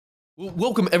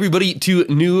Welcome, everybody, to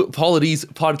New Polity's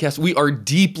podcast. We are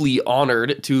deeply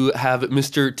honored to have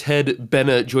Mr. Ted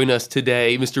Benna join us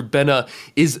today. Mr. Benna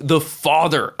is the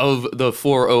father of the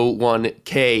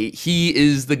 401k. He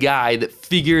is the guy that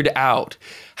figured out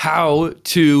how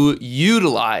to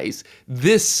utilize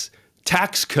this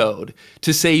tax code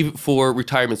to save for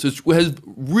retirement. So it has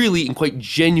really and quite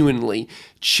genuinely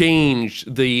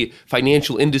changed the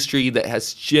financial industry, that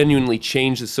has genuinely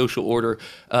changed the social order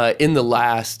in the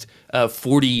last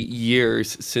 40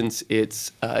 years since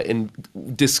its in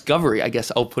discovery, I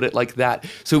guess I'll put it like that.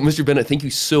 So, Mr. Benna, thank you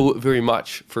so very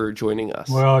much for joining us.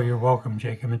 Well, you're welcome,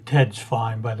 Jacob. And Ted's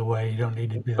fine, by the way. You don't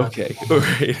need to be that. Okay, all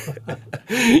right.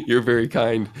 You're very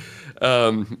kind.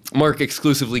 Marc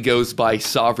exclusively goes by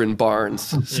Sovereign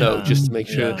Barnes, so just to make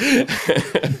sure.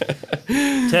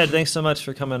 Ted, thanks so much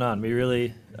for coming on. We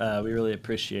really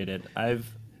appreciate it.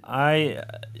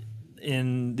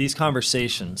 In these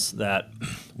conversations that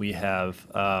we have,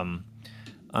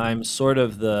 I'm sort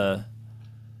of the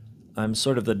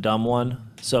dumb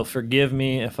one. So forgive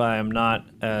me if I am not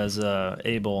as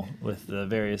able with the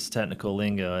various technical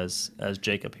lingo as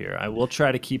Jacob here. I will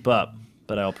try to keep up,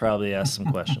 but I'll probably ask some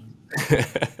questions.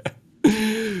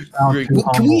 Great.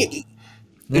 Well, can we?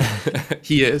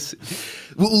 He is.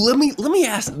 Well, let me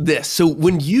ask this. So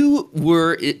when you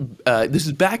were, this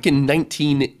is back in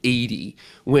 1980,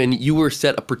 when you were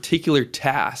set a particular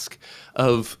task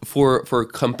for a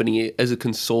company as a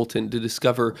consultant to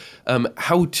discover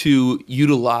how to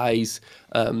utilize,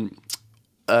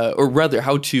 or rather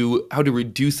how to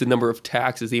reduce the number of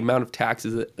taxes, the amount of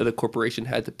taxes that the corporation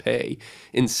had to pay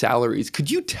in salaries.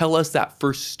 Could you tell us that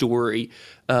first story,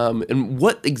 and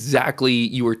what exactly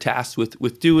you were tasked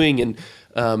with doing,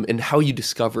 and how you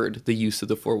discovered the use of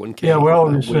the 401k? Yeah, well,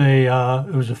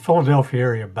 it was a Philadelphia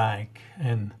area bank,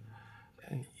 and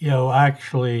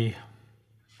actually,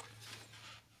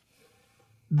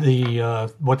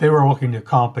 what they were looking to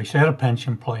accomplish, they had a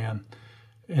pension plan,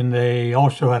 and they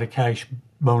also had a cash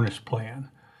bonus plan.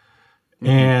 Mm-hmm.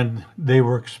 And they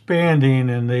were expanding,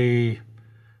 and they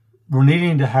were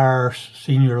needing to hire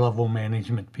senior level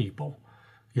management people,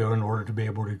 in order to be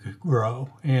able to grow.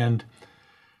 And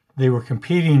they were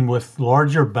competing with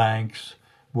larger banks,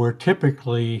 where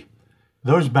typically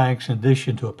those banks, in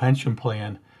addition to a pension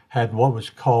plan, had what was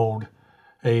called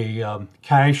a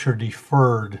cash or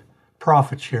deferred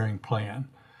profit sharing plan.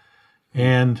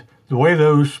 And the way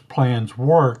those plans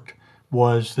worked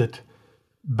was that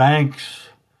banks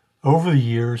over the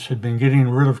years had been getting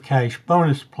rid of cash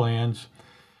bonus plans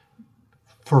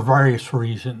for various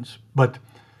reasons, but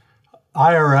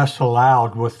IRS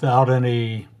allowed, without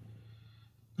any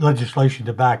legislation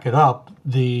to back it up,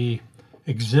 the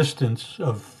existence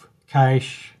of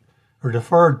cash or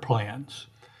deferred plans.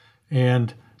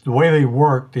 And the way they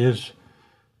worked is,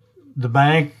 the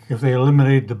bank, if they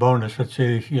eliminated the bonus, let's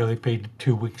say they paid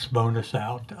 2 weeks bonus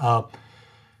out,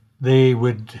 they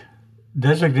would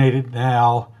designate it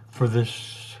now for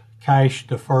this cash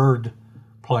deferred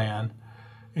plan.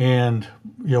 And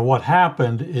what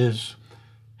happened is,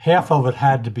 half of it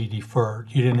had to be deferred.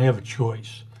 You didn't have a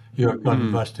choice. You were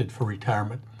invested for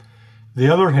retirement. The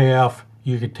other half,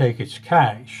 you could take as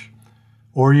cash,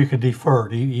 or you could defer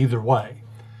it, either way.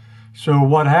 So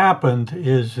what happened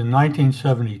is, in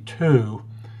 1972,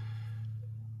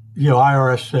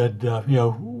 IRS said,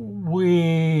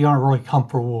 we aren't really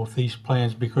comfortable with these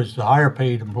plans, because the higher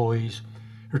paid employees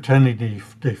are tending to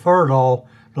defer it all.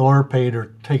 The lower paid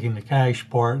are taking the cash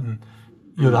part, and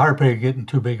the higher paid are getting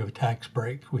too big of a tax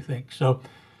break, we think. So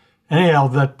anyhow,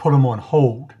 that put them on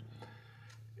hold.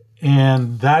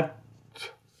 And that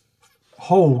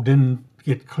hold didn't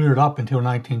get cleared up until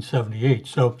 1978.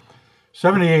 So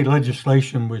 78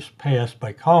 legislation was passed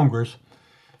by Congress,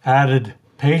 added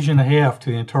page and a half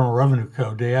to the Internal Revenue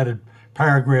Code. They added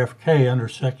paragraph K under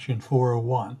Section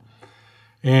 401.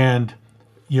 And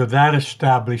that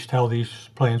established how these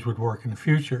plans would work in the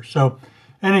future. So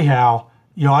anyhow,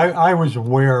 I was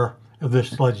aware of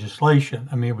this legislation.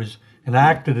 I mean, it was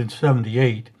enacted in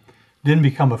 78, didn't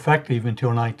become effective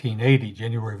until 1980,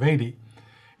 January of 80.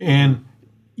 And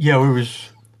it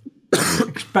was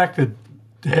expected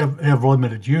to have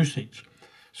limited usage.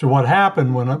 So what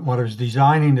happened when I was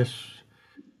designing this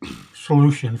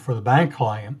solution for the bank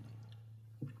client,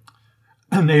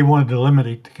 and they wanted to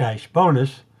eliminate the cash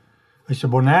bonus, I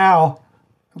said, well, now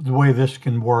the way this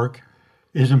can work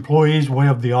is employees will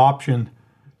have the option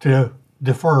to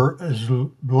defer as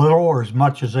little or as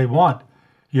much as they want.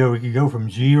 We could go from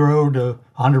 0 to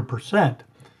 100%.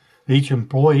 Each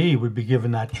employee would be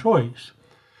given that choice.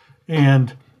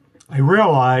 And I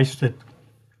realized that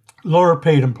lower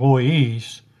paid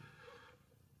employees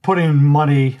putting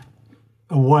money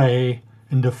away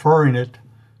and deferring it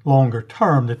longer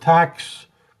term. The tax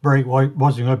break wasn't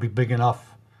going to be big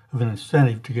enough of an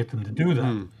incentive to get them to do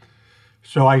that.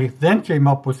 So I then came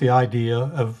up with the idea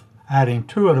of adding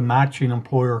to it a matching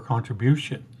employer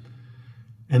contribution.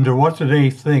 And there wasn't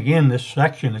anything in this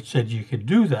section that said you could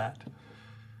do that.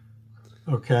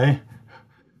 Okay.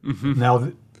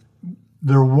 Now,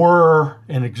 there were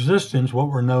in existence what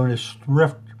were known as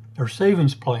thrift or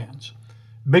savings plans.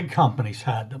 Big companies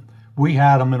had them. We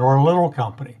had them in our little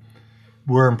company,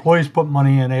 where employees put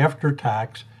money in after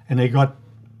tax and they got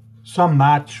some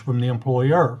match from the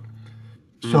employer.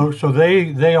 So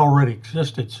they already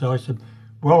existed. So I said,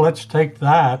 well, let's take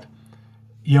that,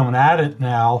 and add it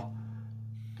now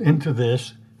into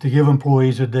this to give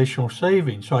employees additional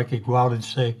savings. So I could go out and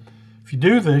say, if you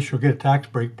do this, you'll get a tax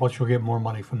break, plus you'll get more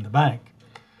money from the bank.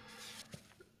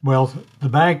 Well, the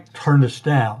bank turned us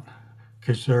down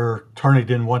because their attorney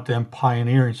didn't want them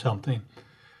pioneering something.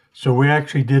 So we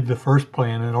actually did the first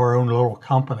plan in our own little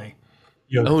company,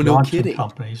 no Johnson kidding.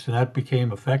 Companies, and that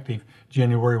became effective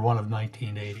January 1 of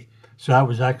 1980. So that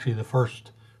was actually the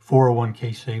first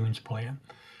 401k savings plan.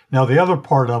 Now, the other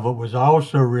part of it was I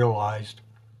also realized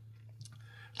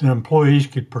that employees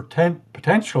could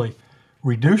potentially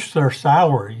reduce their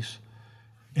salaries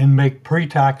and make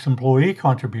pre-tax employee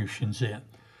contributions in.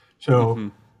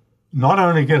 So not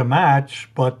only get a match,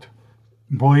 but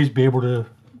employees be able to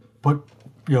put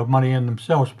money in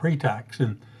themselves pre-tax.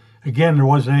 And again, there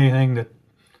wasn't anything that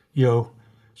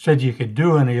said you could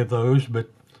do any of those, but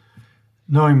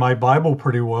knowing my Bible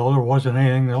pretty well, there wasn't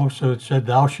anything also that said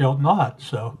thou shalt not.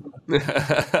 So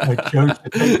I chose to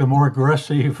take the more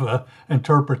aggressive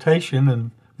interpretation,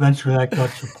 and eventually that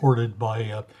got supported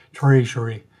by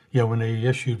Treasury, when they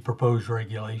issued proposed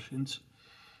regulations.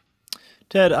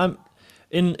 Ted, I'm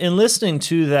in listening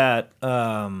to that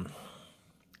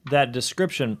that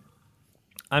description,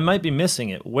 I might be missing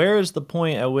it. Where is the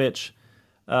point at which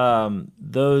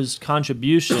those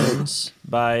contributions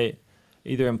by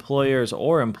either employers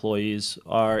or employees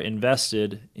are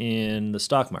invested in the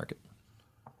stock market?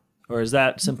 Or is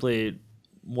that simply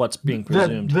what's being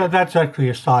presumed? That's actually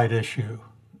a side issue,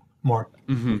 Mark.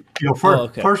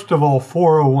 Okay. First of all,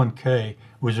 401k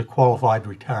was a qualified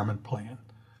retirement plan.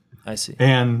 I see.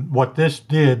 And what this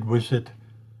did was it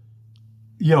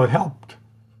helped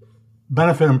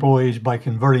benefit employees by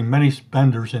converting many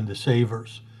spenders into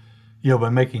savers, by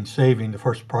making saving the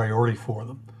first priority for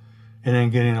them, and then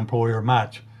getting an employer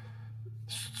match.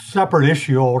 Separate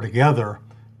issue altogether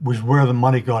was where the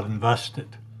money got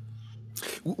invested.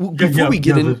 Before we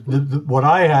get in, what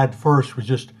I had first was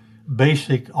just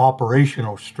basic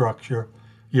operational structure,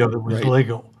 that was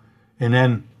legal, and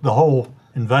then the whole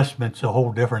investment's a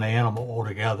whole different animal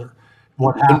altogether.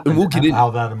 What happened? And we'll get in how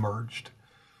that emerged.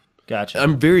 Gotcha.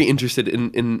 I'm very interested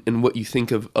in what you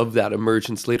think of that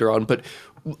emergence later on, but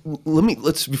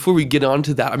let's before we get on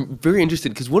to that, I'm very interested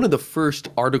because one of the first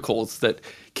articles that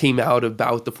came out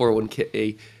about the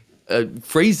 401k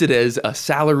phrased it as a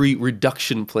salary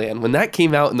reduction plan. When that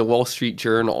came out in the Wall Street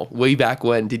Journal way back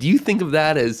when, did you think of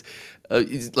that as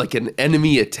like an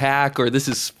enemy attack, or this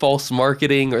is false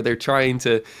marketing, or they're trying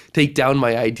to take down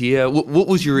my idea? What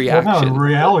was your reaction? Well, no, in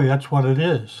reality, that's what it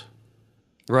is.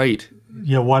 Right.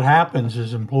 What happens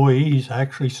is employees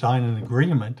actually sign an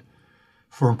agreement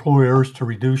for employers to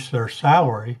reduce their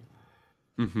salary,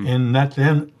 and that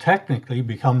then technically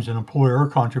becomes an employer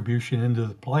contribution into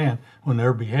the plan on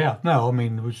their behalf. No, I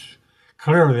mean, it was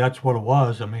clearly that's what it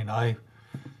was. I mean, I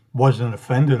wasn't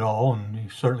offended at all, and he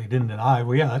certainly didn't deny.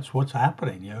 Well, yeah, that's what's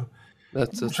happening,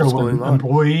 That's so what's going when on.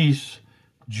 employees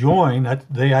join,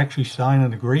 that they actually sign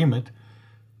an agreement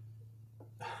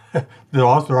that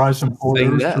authorizes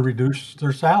employers to reduce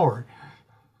their salary.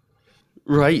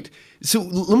 Right. So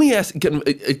let me ask kind of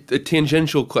a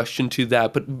tangential question to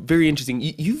that, but very interesting.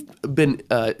 You've been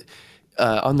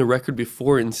on the record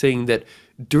before in saying that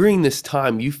during this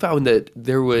time you found that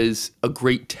there was a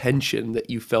great tension that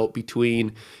you felt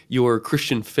between your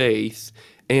Christian faith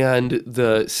and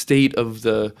the state of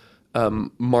the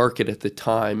market at the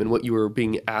time and what you were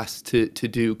being asked to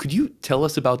do. Could you tell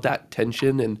us about that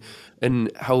tension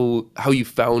and how you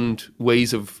found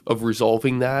ways of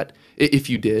resolving that,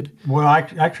 if you did? Well,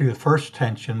 actually, the first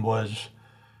tension was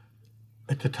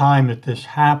at the time that this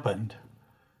happened,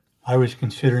 I was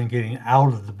considering getting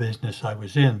out of the business I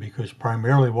was in, because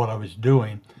primarily what I was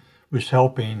doing was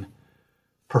helping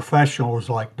professionals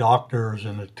like doctors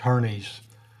and attorneys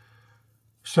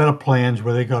set up plans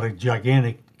where they got a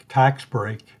gigantic tax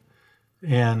break,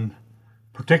 and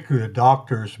particularly the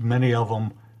doctors, many of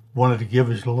them wanted to give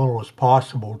as little as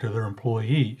possible to their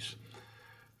employees.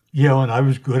 and I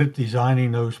was good at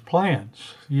designing those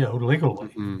plans, legally.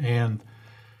 And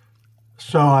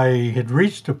so I had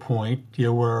reached a point,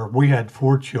 where we had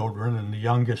 4 children, and the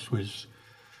youngest was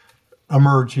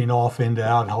emerging off into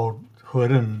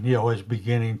adulthood, and was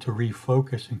beginning to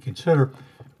refocus and consider,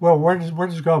 well, where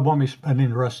does God want me spending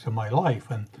the rest of my life?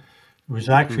 And it was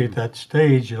actually at that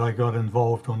stage that I got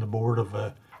involved on the board of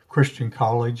a Christian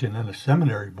college and then a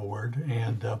seminary board,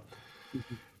 and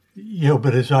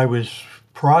but as I was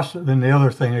then the other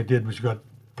thing I did was got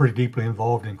pretty deeply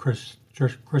involved in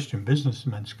Christian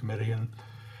Businessmen's Committee, and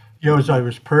as I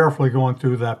was prayerfully going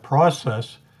through that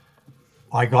process,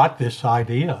 I got this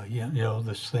idea.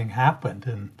 This thing happened,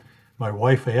 and my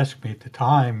wife asked me at the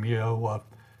time,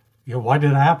 why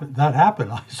did that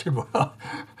happen? I said, well,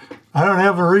 I don't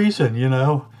have a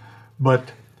reason,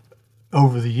 but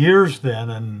over the years then,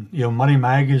 and Money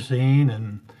Magazine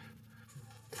and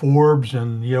Forbes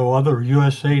and other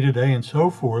USA Today and so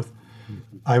forth,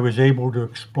 I was able to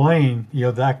explain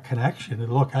that connection.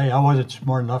 And look, I wasn't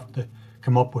smart enough to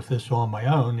come up with this on my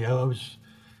own. It was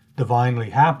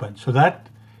divinely happened. So that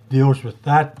deals with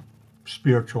that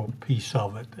spiritual piece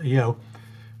of it.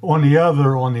 On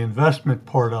the investment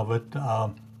part of it,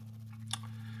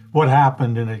 what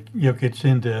happened, and it gets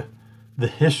into the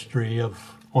history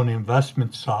of on the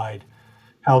investment side,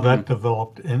 how that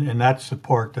developed, and that's the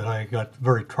part that I got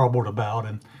very troubled about,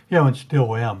 and and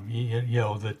still am.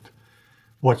 That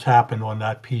what's happened on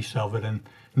that piece of it, and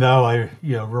now I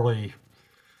really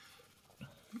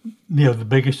the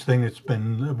biggest thing that's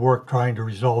been work trying to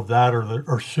resolve that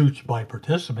are suits by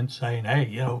participants saying,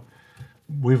 hey,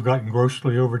 we've gotten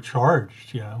grossly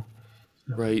overcharged.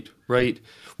 Right.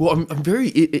 Well, I'm very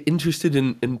interested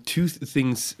in 2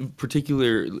 things,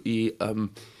 particularly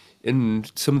in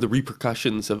some of the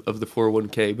repercussions of the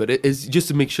 401k. But it is just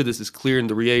to make sure this is clear and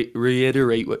to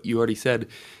reiterate what you already said,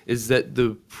 is that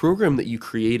the program that you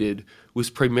created was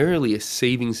primarily a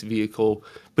savings vehicle,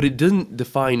 but it doesn't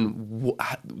define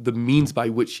the means by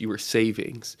which you were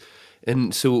savings.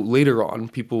 And so later on,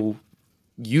 people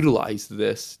utilized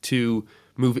this to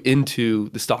move into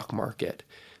the stock market.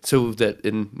 So that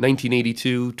in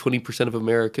 1982, 20% of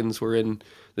Americans were in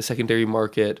the secondary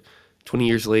market. 20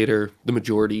 years later, the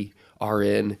majority are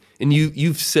in. And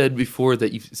you've said before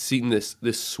that you've seen this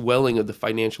swelling of the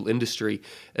financial industry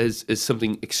as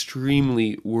something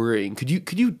extremely worrying. Could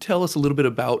you tell us a little bit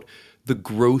about the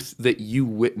growth that you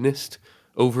witnessed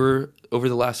over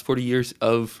the last 40 years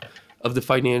of the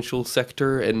financial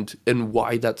sector and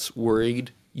why that's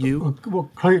worried you?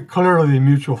 Well, clearly the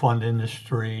mutual fund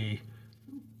industry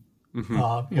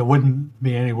it wouldn't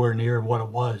be anywhere near what it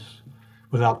was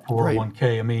without 401k.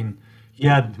 Right. I mean, you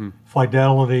had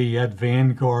Fidelity, you had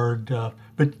Vanguard,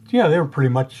 but they were pretty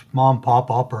much mom and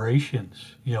pop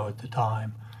operations, at the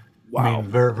time. Wow. I mean,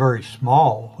 very, very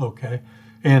small. Okay.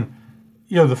 And,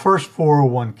 the first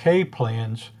 401k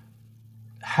plans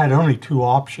had only 2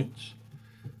 options.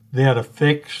 They had a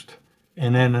fixed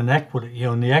and then an equity,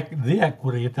 and the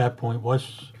equity at that point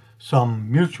was some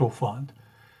mutual fund.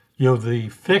 The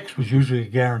fix was usually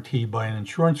guaranteed by an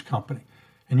insurance company,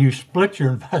 and you split your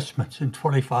investments in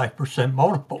 25%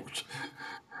 multiples.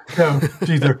 It's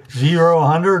either 0,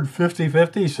 100, 50,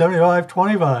 50, 75,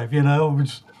 25,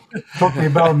 it took me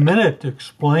about a minute to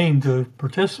explain to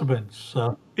participants.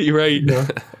 You're right.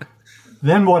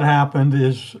 Then what happened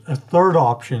is a third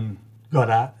option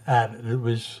got added. It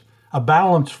was a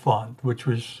balance fund, which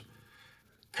was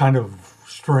kind of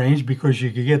strange because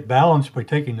you could get balance by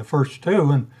taking the first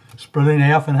 2 and splitting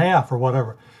half and half or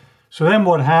whatever. So then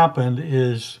what happened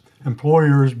is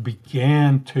employers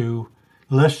began to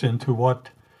listen to what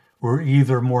were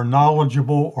either more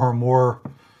knowledgeable or more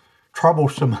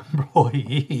troublesome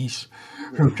employees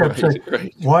who kept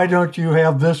saying, why don't you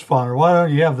have this fund or why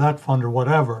don't you have that fund or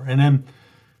whatever? And then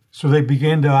so they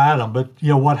began to add them. But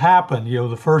what happened,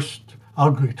 the first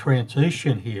ugly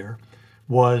transition here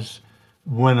was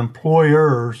when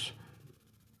employers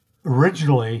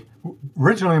originally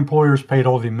employers paid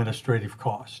all the administrative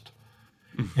cost,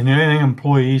 and the only thing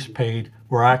employees paid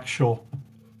were actual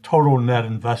total net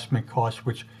investment costs,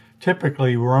 which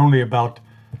typically were only about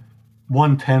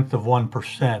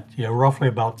 0.1%, roughly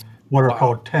about what are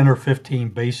called 10 or 15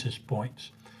 basis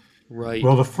points. Right.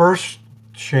 Well, the first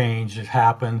change that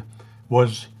happened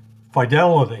was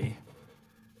Fidelity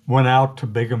went out to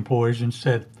big employers and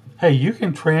said, hey, you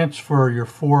can transfer your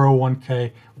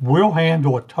 401k, we'll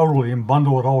handle it totally and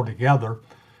bundle it all together,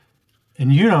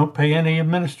 and you don't pay any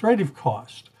administrative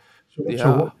cost.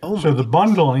 So the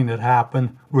bundling that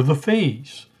happened were the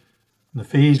fees. The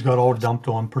fees got all dumped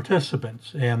on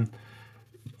participants. And,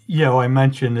 I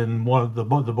mentioned in one of the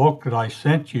book that I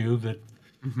sent you that,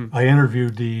 I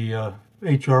interviewed the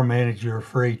HR manager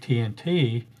for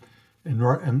AT&T,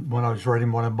 and when I was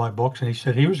writing one of my books, and he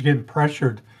said he was getting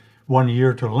pressured one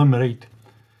year to eliminate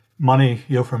money,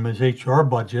 from his HR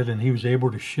budget, and he was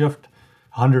able to shift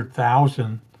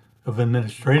 100,000 of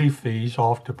administrative fees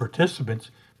off to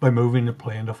participants by moving the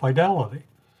plan to Fidelity.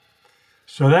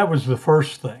 So that was the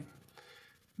first thing.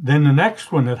 Then the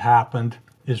next one that happened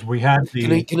is we had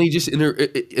the. Can I just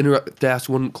interrupt to ask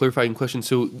one clarifying question?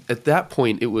 So at that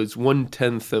point, it was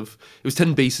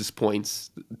 10 basis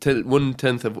points,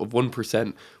 1/10 of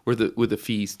 1% were the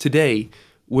fees. Today,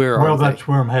 where are they? That's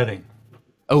where I'm heading.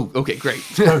 Oh, okay, great.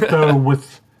 So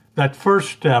with that first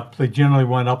step, they generally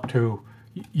went up to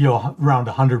around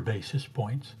 100 basis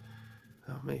points.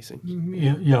 Amazing.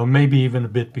 Maybe even a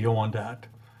bit beyond that,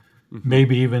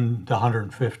 maybe even to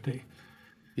 150.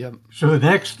 Yep. So the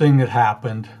next thing that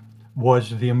happened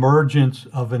was the emergence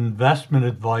of investment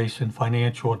advice and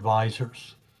financial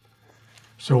advisors.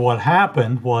 So what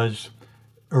happened was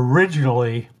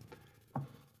originally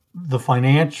the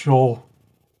financial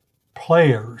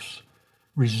players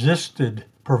resisted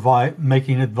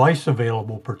making advice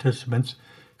available to participants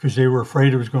because they were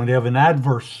afraid it was going to have an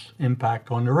adverse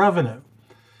impact on the revenue.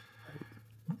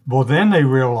 Well, then they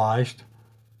realized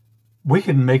we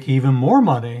can make even more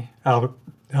money out of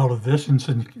this,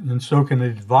 and so can the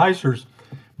advisors,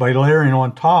 by layering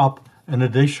on top an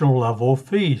additional level of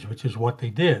fees, which is what they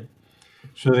did.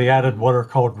 So they added what are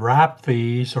called wrap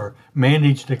fees or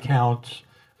managed accounts,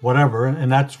 whatever,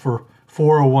 and that's for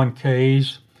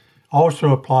 401ks,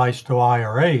 also applies to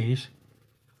IRAs.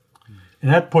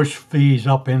 And that pushed fees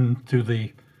up into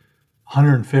the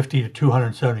 150 to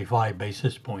 275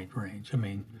 basis point range. I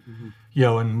mean,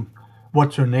 and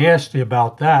what's so nasty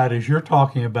about that is you're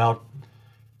talking about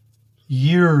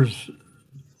years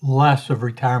less of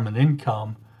retirement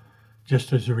income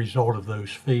just as a result of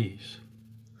those fees.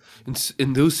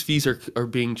 And those fees are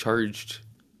being charged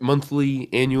monthly,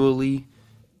 annually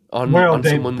on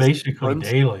someone's basically funds?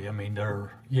 daily. I mean,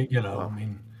 they're I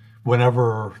mean,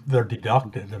 whenever they're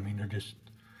deducted, I mean, they're just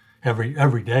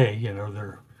every day.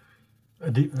 They're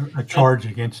a charge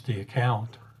against the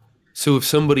account. So if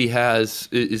somebody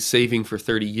is saving for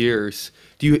 30 years,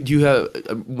 do you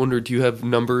have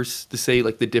numbers to say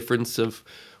like the difference of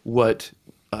what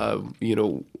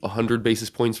 100 basis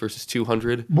points versus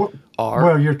 200 are?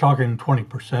 Well, you're talking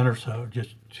 20% or so,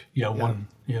 just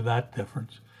that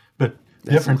difference. But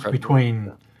That's difference incredible.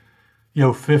 between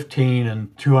 15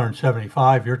 and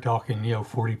 275, you're talking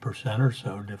 40% or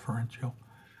so differential.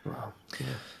 Wow. Yeah.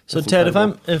 So That's Ted,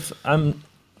 incredible. if I'm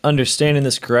understanding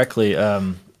this correctly,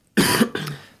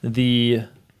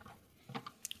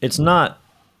 it's not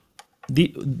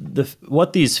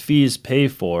what these fees pay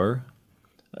for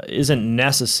isn't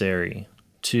necessary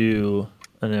to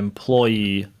an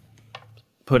employee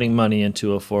putting money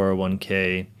into a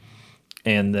 401k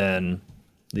and then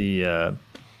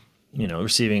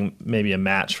receiving maybe a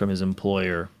match from his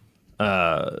employer.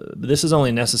 This is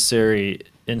only necessary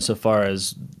insofar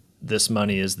as this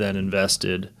money is then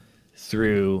invested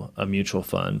through a mutual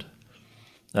fund.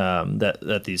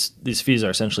 That these fees are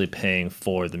essentially paying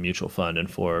for the mutual fund and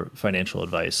for financial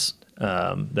advice.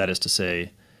 That is to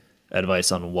say,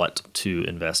 advice on what to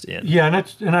invest in. Yeah,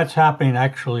 and that's happening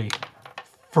actually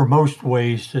for most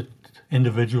ways that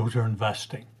individuals are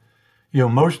investing.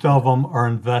 Most of them are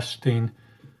investing,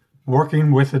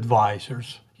 working with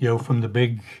advisors, from the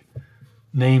big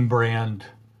name brand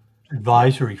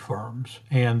advisory firms.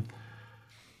 And,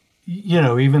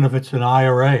 even if it's an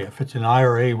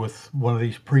IRA, with one of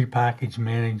these prepackaged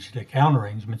managed account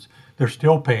arrangements, they're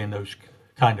still paying those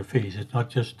kind of fees. It's not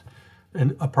just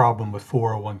a problem with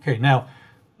 401k. Now,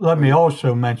 let me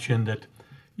also mention that,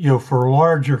 for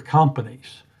larger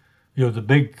companies, the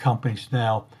big companies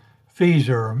now, fees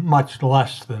are much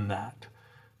less than that.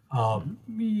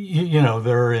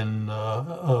 They're in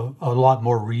a lot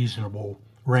more reasonable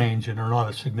range and are not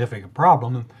a significant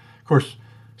problem. And of course,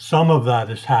 some of that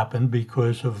has happened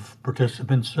because of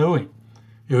participants suing.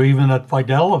 Even at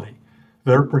Fidelity,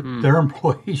 their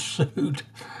employees sued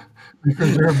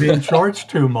because they're being charged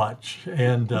too much.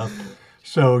 And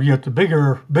so,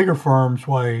 the bigger firms,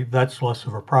 why that's less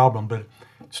of a problem, but it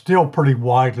still pretty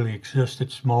widely exists at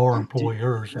smaller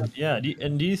employers.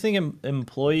 Do you think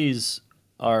employees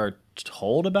are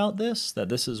told about this, that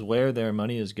this is where their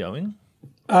money is going?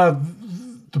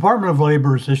 Department of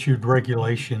Labor has issued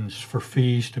regulations for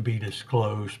fees to be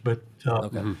disclosed, but so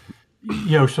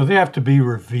they have to be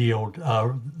revealed.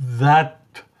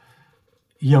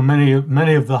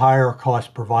 Many of the higher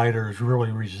cost providers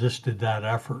really resisted that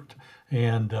effort,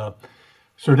 and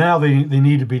so now they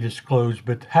need to be disclosed.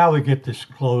 But how they get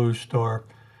disclosed are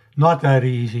not that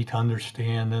easy to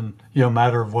understand, and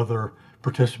matter of whether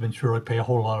participants really pay a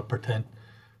whole lot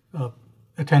of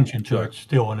attention to it's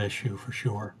still an issue for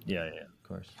sure. Yeah, of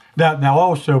course. Now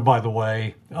also, by the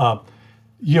way,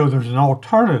 there's an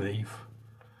alternative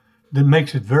that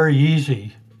makes it very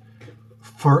easy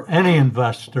for any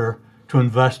investor to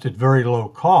invest at very low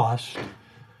cost.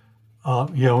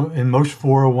 In most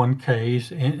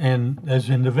 401ks and as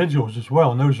individuals as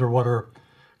well, and those are what are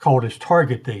called as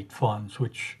target date funds,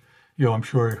 which I'm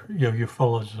sure you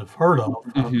fellows have heard of.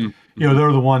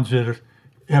 They're the ones that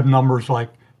have numbers like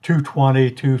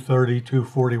 220, 230,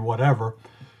 240, whatever.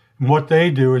 And what they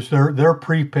do is they're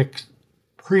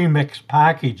pre-mixed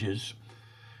packages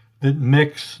that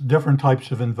mix different types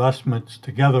of investments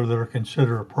together that are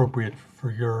considered appropriate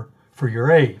for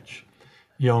your age,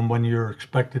 and when you're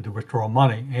expected to withdraw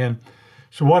money. And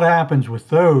so what happens with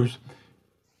those,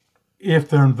 if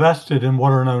they're invested in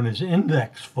what are known as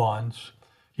index funds,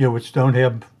 which don't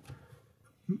have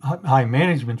high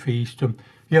management fees to them,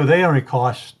 they only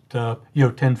cost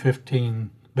 10,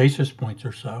 15 basis points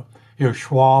or so.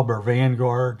 Schwab or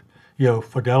Vanguard,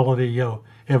 Fidelity,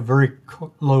 have very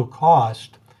low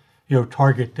cost,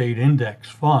 target date index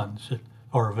funds that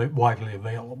are widely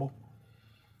available.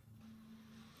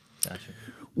 Gotcha.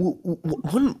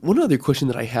 One other question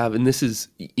that I have, and this is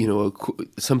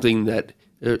something that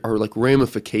are like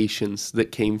ramifications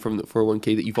that came from the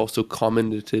 401k that you've also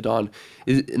commented on,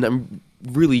 and I'm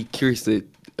really curious that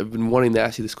I've been wanting to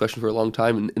ask you this question for a long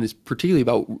time, and it's particularly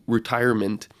about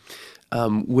retirement,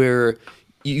 where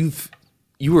you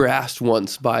were asked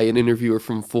once by an interviewer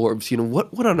from Forbes,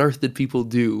 what on earth did people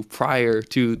do prior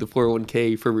to the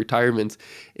 401k for retirement?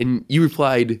 And you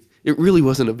replied, it really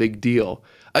wasn't a big deal.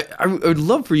 I would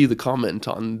love for you to comment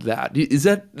on that. Is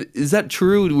that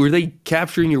true? Were they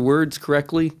capturing your words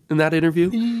correctly in that interview?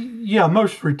 Yeah,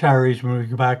 most retirees, when we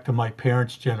go back to my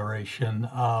parents' generation,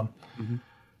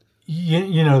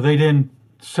 they didn't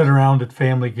sit around at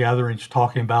family gatherings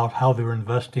talking about how they were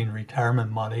investing retirement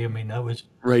money. I mean, that was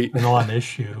a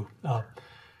non-issue.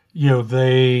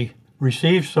 They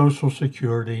received Social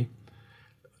Security.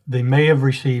 They may have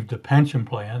received a pension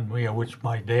plan, which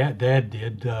my dad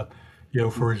did.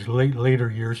 For his later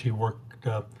years, he worked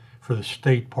for the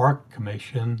State Park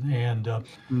Commission, and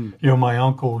my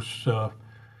uncles,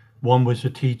 one was a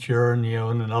teacher, and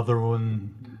another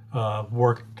one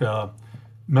worked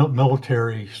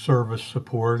military service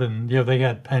support, and they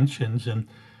had pensions, and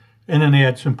then they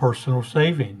had some personal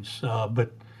savings.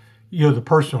 But the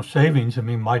personal savings, I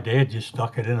mean, my dad just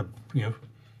stuck it in a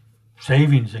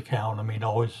savings account. I mean,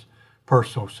 always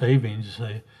personal savings.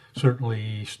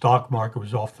 Certainly, stock market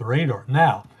was off the radar.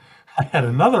 Now, I had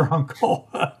another uncle.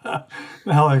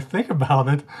 Now I think about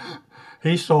it,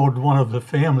 he sold one of the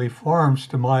family farms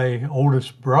to my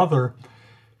oldest brother.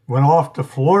 Went off to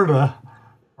Florida,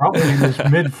 probably in his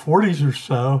mid-40s or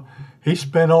so. He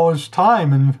spent all his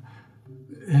time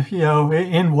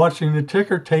in watching the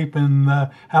ticker tape and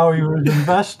how he was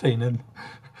investing, and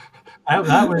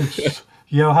that was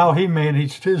how he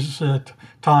managed his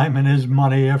time and his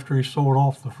money after he sold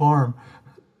off the farm.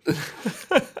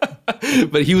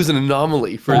 But he was an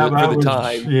anomaly for the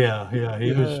time. Yeah,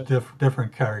 he was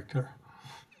different character.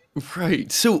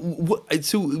 Right. So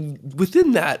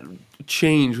within that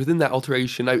change, within that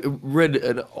alteration, I read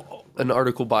an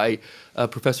article by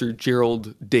Professor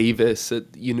Gerald Davis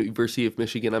at the University of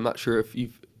Michigan. I'm not sure if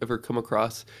you've ever come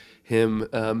across him,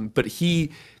 but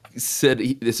he said,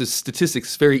 this is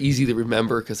statistics, very easy to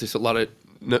remember because there's a lot of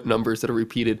numbers that are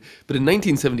repeated. But in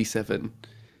 1977,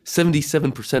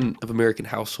 77% of American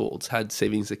households had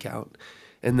savings account.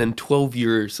 And then 12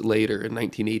 years later, in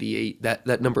 1988,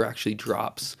 that number actually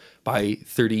drops by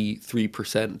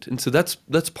 33%. And so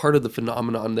that's part of the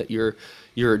phenomenon that you're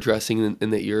addressing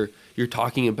and that you're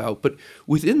talking about. But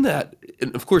within that,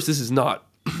 and of course, this is not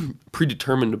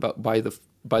predetermined by the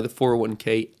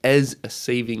 401k as a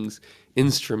savings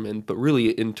instrument, but really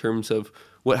in terms of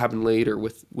what happened later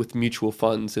with mutual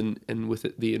funds and with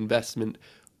the investment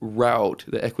route,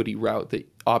 the equity route, the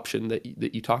option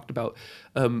that you talked about,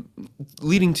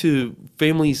 leading to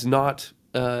families not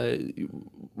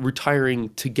retiring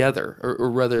together, or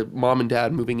rather mom and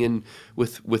dad moving in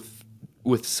with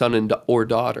son or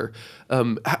daughter.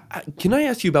 Can I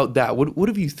ask you about that? What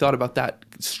have you thought about that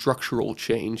structural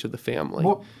change of the family?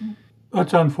 Well,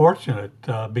 that's unfortunate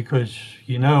because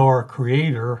our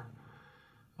Creator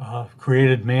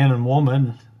created man and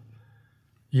woman,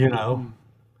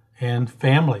 and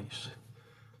families,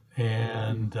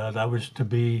 and that was to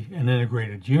be an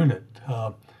integrated unit.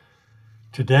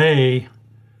 Today,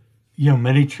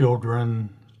 many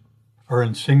children are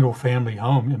in single-family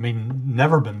homes. I mean,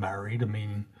 never been married. I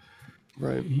mean,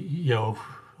 Right.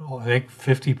 I think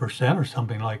 50% or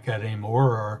something like that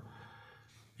anymore are,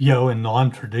 in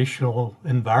non-traditional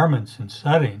environments and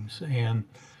settings. And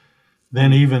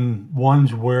then even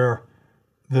ones where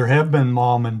there have been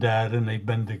mom and dad and they've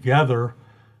been together,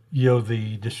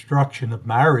 the destruction of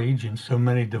marriage and so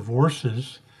many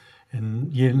divorces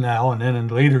and now and then in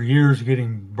later years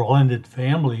getting blended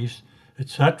families,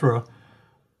 etc.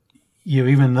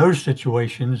 Even those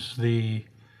situations, the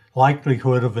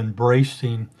likelihood of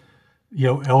embracing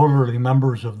elderly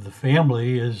members of the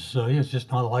family is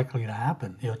just not likely to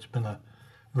happen. It's been a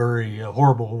very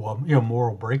horrible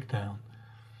moral breakdown.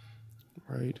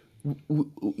 Right.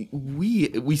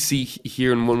 We see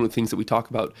here, and one of the things that we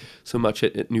talk about so much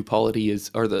at New Polity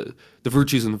are the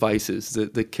virtues and vices,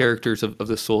 the characters of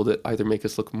the soul that either make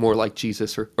us look more like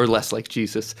Jesus or less like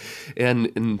Jesus,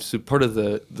 and so part of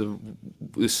the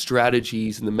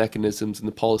strategies and the mechanisms and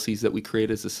the policies that we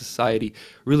create as a society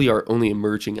really are only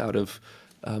emerging out of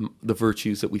the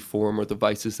virtues that we form or the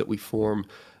vices that we form,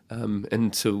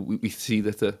 and so we see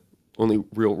that the only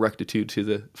real rectitude to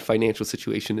the financial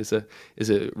situation is a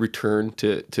return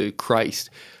to Christ.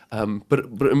 But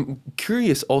I'm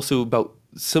curious also about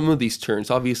some of these turns.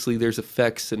 Obviously, there's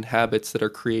effects and habits that are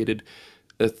created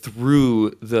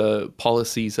through the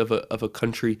policies of a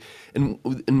country. And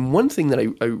one thing that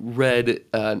I read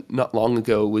not long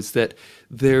ago was that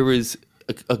there is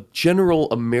a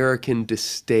general American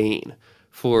disdain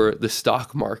for the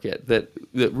stock market that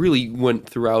really went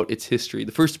throughout its history.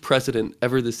 The first president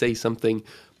ever to say something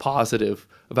positive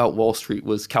about Wall Street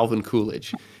was Calvin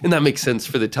Coolidge. And that makes sense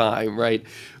for the time, right?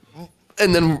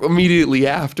 And then immediately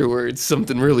afterwards,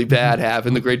 something really bad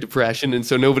happened, the Great Depression, and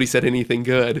so nobody said anything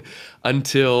good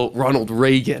until Ronald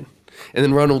Reagan. And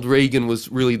then Ronald Reagan was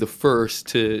really the first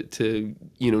to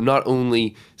not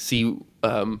only see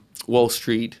Wall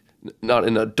Street not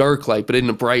in a dark light, but in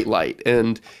a bright light.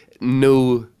 And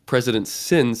no president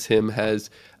since him has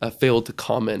failed to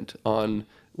comment on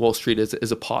Wall Street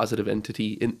as a positive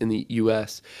entity in the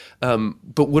U.S.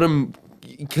 But what I'm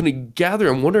kind of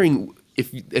gathering, I'm wondering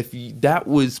if that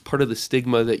was part of the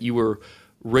stigma that you were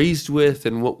raised with,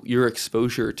 and what your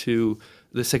exposure to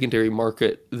the secondary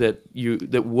market that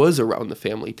was around the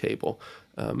family table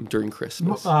during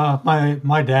Christmas.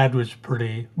 My dad was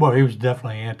he was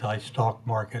definitely anti-stock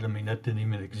market. I mean, that didn't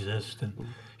even exist, and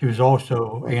he was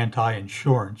also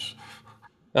anti-insurance.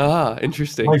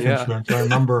 Interesting. Life Yeah. insurance. I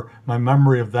remember my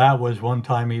memory of that was one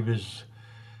time he was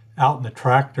out in the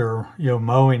tractor,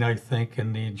 mowing, I think,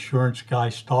 and the insurance guy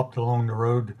stopped along the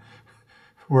road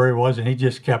where he was, and he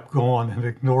just kept going and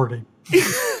ignored him.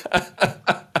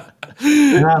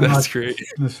 And I'm That's not great.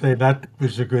 going to say that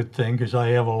was a good thing because I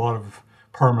have a lot of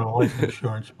permanent life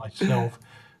insurance myself.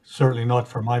 Certainly not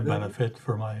for my benefit,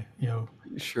 for my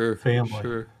Sure. family.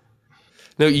 Sure.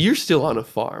 Now, you're still on a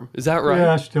farm, is that right?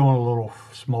 Yeah, still on a little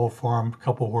small farm, a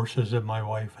couple horses that my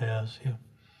wife has. Yeah.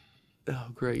 Oh,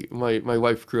 great. My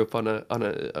wife grew up on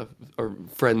a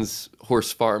friend's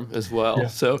horse farm as well, Yeah.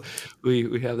 so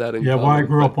we have that in Yeah, common. well, I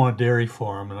grew up on a dairy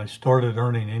farm, and I started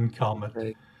earning income at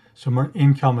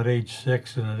age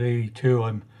 6, and at 82,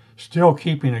 I'm still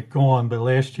keeping it going. But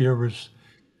last year was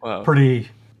Wow. pretty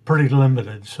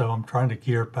limited, so I'm trying to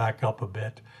gear it back up a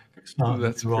bit. It's not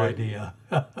That's a new great. idea.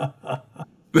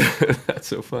 That's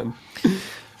so fun.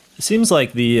 It seems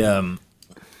like the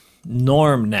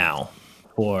norm now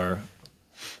for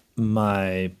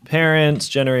my parents'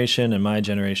 generation and my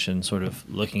generation, sort of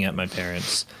looking at my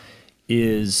parents,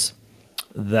 is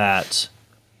that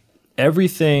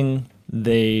everything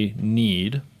they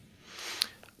need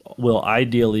will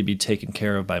ideally be taken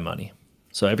care of by money.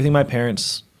 So everything my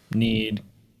parents need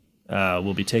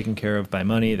will be taken care of by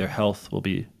money. Their health will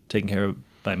be taken care of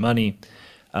by money.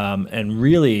 And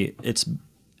really, it's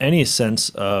any sense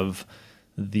of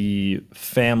the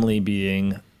family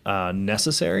being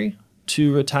necessary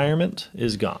to retirement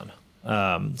is gone.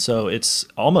 So it's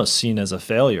almost seen as a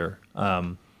failure,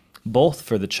 both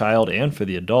for the child and for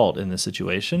the adult in this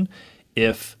situation,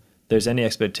 if there's any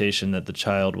expectation that the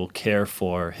child will care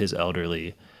for his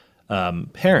elderly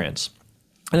parents.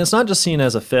 And it's not just seen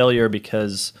as a failure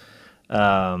because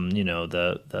the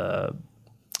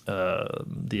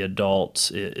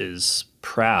adult is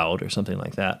proud or something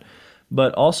like that,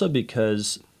 but also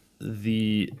because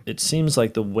it seems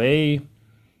like the way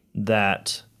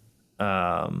that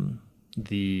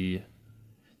the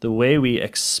way we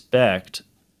expect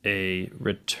a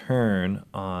return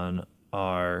on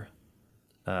our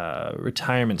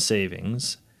retirement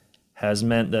savings has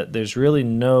meant that there's really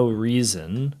no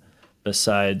reason,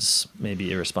 besides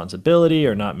maybe irresponsibility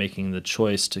or not making the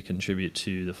choice to contribute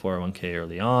to the 401k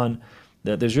early on,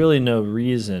 that there's really no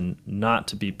reason not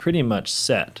to be pretty much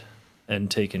set and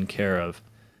taken care of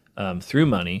through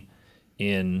money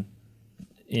in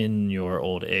your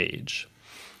old age.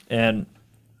 And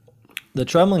the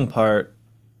troubling part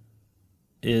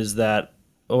is that,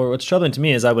 or what's troubling to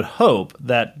me is I would hope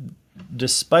that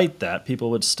despite that, people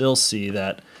would still see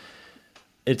that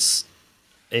it's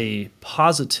a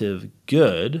positive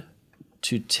good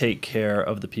to take care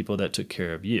of the people that took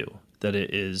care of you, that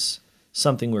it is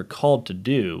something we're called to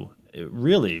do,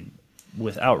 really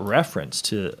without reference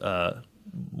to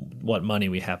what money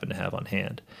we happen to have on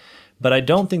hand. But I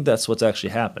don't think that's what's actually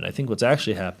happened. I think what's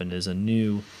actually happened is a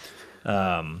new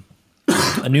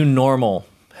normal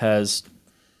has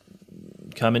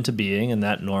come into being, and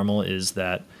that normal is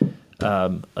that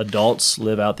adults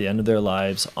live out the end of their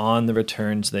lives on the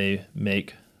returns they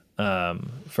make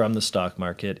from the stock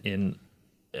market in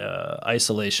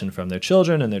isolation from their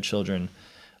children, and their children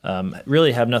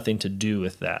really have nothing to do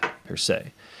with that per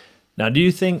se. Now, do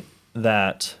you think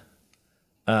that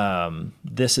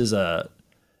this is a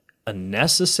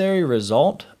necessary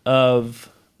result of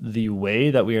the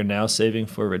way that we are now saving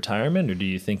for retirement, or do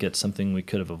you think it's something we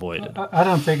could have avoided? I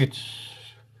don't think it's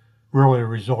really a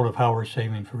result of how we're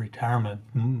saving for retirement.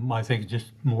 I think it's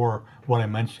just more what I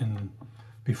mentioned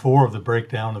before of the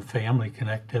breakdown of family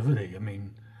connectivity. I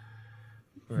mean,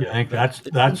 Right. I think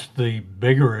that's the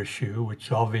bigger issue,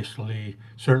 which obviously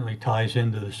certainly ties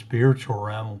into the spiritual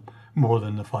realm more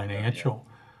than the financial.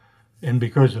 And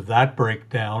because of that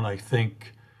breakdown, I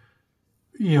think,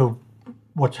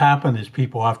 what's happened is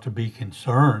people have to be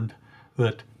concerned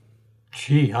that,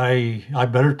 gee, I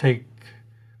better take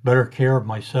better care of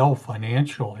myself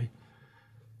financially,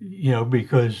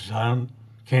 because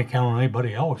can't count on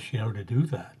anybody else, to do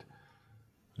that.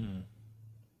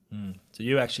 So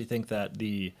you actually think that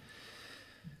the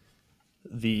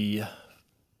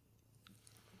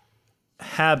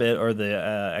habit or the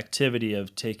activity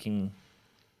of taking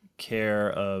care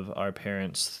of our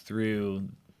parents through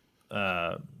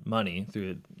money,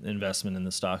 through investment in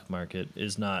the stock market,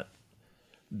 is not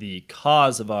the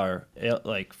cause of our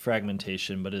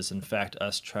fragmentation, but is in fact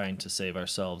us trying to save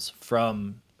ourselves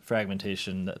from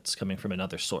fragmentation that's coming from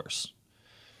another source?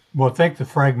 Well, I think the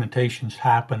fragmentation's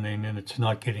happening and it's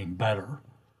not getting better.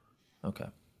 Okay.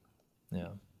 Yeah.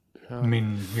 I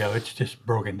mean, it's just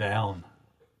broken down.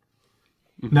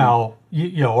 Now,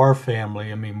 our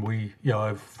family, I mean, we, I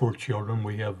have 4 children.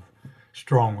 We have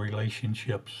strong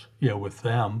relationships, with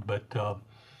them, but,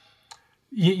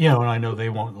 and I know they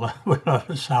won't let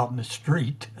us out in the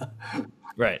street.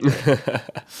 Right.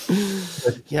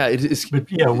 Yeah, it is.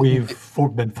 But, we've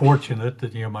been fortunate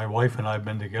that, my wife and I have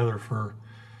been together for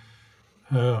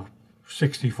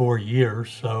 64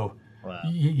 years. So, Wow.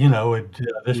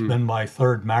 this has been my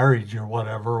 3rd marriage or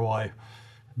whatever. Why, it'd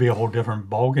be a whole different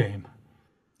ballgame.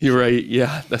 You're right.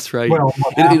 Yeah, that's right. Well,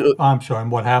 I'm sorry.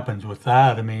 And what happens with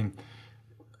that? I mean,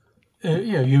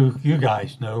 you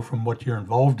guys know from what you're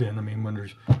involved in. I mean, when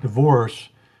there's divorce,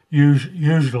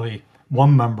 usually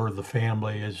one member of the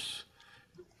family is,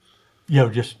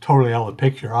 just totally out of the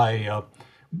picture. I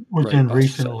was Right, in ostracized.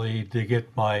 recently to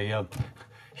get my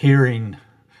hearing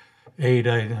aid.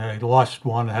 I lost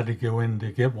one. I had to go in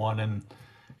to get one, and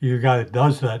the guy that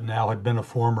does that now had been a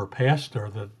former pastor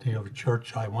that the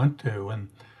church I went to, and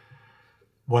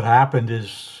what happened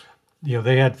is,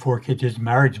 they had 4 kids. His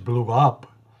marriage blew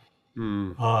up,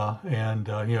 and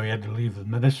he had to leave the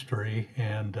ministry,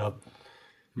 and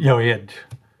he had,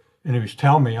 and he was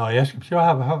telling me, I asked him, so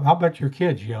how about your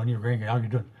kids, and your grandkids, how you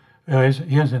doing?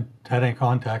 He hasn't had any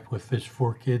contact with his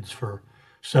 4 kids for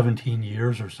 17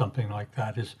 years or something like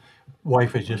that. His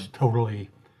wife has just totally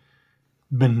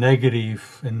been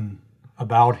negative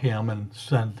about him and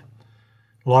sent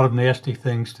a lot of nasty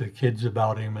things to the kids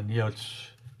about him, and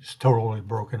it's totally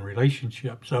broken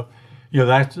relationship. So,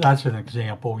 that's an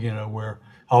example, where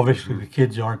obviously the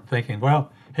kids aren't thinking,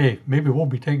 well, hey, maybe we'll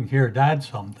be taking care of Dad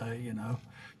someday,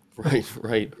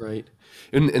 Right.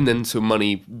 And then so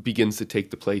money begins to take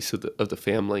the place of the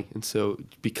family, and so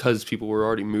because people were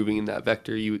already moving in that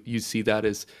vector, you see that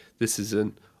as this is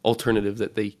an alternative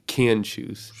that they can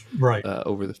choose, right,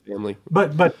 over the family.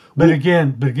 But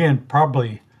again,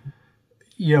 probably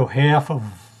half of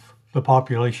the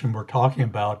population we're talking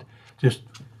about just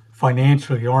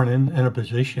financially aren't in a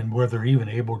position where they're even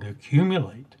able to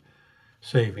accumulate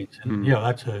savings, and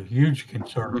that's a huge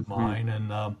concern of mine, and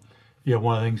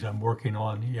one of the things I'm working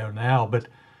on now. But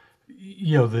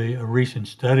the recent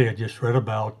study I just read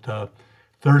about,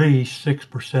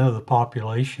 36% of the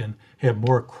population have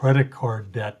more credit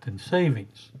card debt than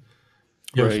savings.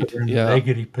 So Right, they're in yeah. a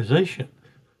negative position.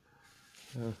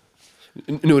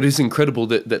 No, it is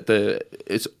incredible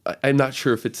I'm not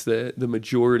sure if it's the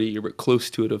majority or close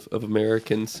to it of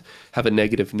Americans have a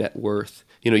negative net worth.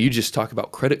 You just talk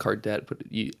about credit card debt, but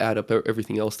you add up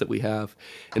everything else that we have.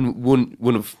 And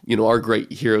one of our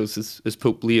great heroes is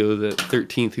Pope Leo the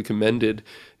 13th, who commended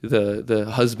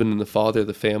the husband and the father,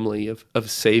 the family of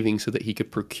saving so that he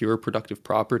could procure productive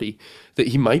property, that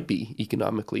he might be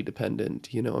economically dependent.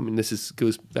 This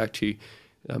goes back to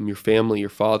your family, your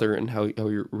father, and how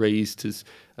you're raised as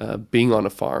being on a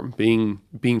farm,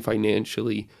 being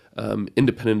financially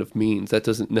independent of means. That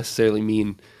doesn't necessarily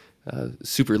mean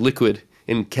super liquid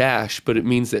in cash, but it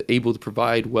means that able to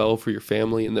provide well for your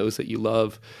family and those that you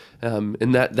love,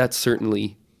 and that's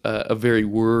certainly a very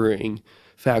worrying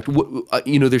fact.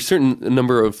 There's a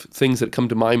number of things that come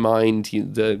to my mind.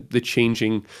 The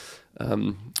changing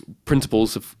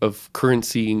principles of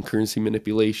currency and currency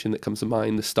manipulation that comes to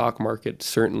mind. The stock market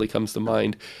certainly comes to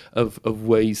mind of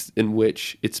ways in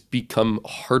which it's become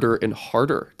harder and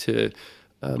harder to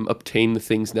obtain the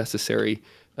things necessary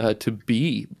to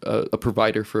be a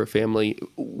provider for a family.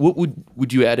 What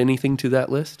would you add anything to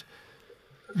that list?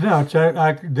 No, it's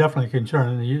definitely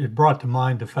concerned. It brought to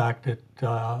mind the fact that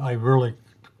I really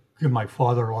give my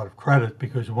father a lot of credit,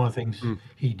 because one of the things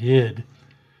he did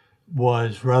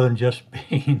was, rather than just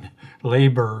being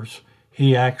laborers,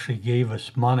 he actually gave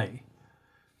us money.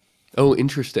 Oh,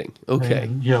 interesting. Okay.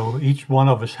 And, each one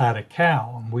of us had a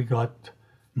cow, and we got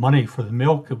money for the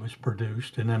milk that was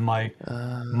produced. And then my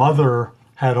mother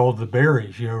had all the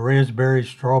berries, raspberries,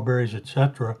 strawberries,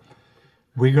 etc.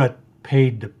 We got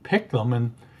paid to pick them,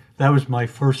 and that was my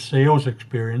first sales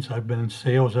experience. I've been in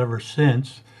sales ever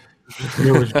since.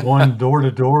 It was going door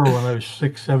to door when I was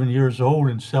 6, 7 years old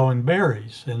and selling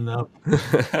berries. And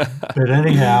but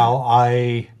anyhow,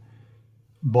 I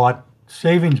bought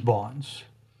savings bonds.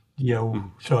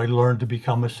 So I learned to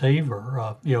become a saver.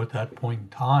 At that point in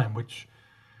time, which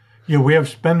we have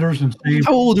spenders and savers.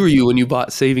 How old were you when you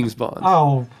bought savings bonds?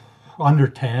 Oh, under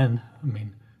 10.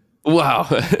 Wow.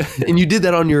 And you did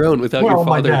that on your own without your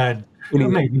father? My dad.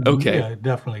 Okay. Yeah,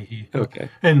 definitely. Okay.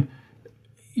 And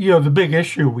the big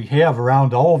issue we have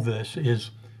around all of this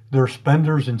is there are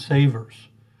spenders and savers.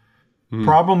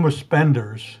 Problem with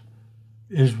spenders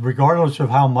is, regardless of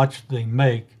how much they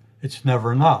make, it's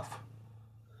never enough.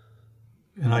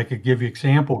 And I could give you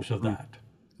examples of that.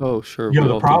 Oh, sure.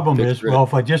 The problem is,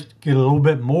 if I just get a little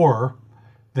bit more,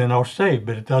 then I'll save,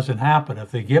 but it doesn't happen.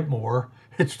 If they get more,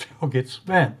 it still gets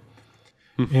spent.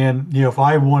 And, if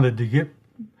I wanted to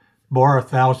borrow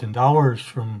 $1,000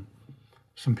 from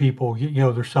some people,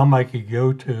 there's some I could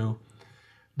go to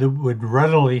that would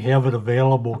readily have it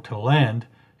available to lend,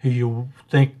 who you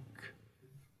think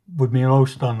would be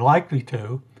most unlikely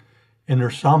to. And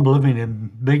there's some living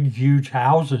in big, huge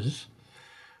houses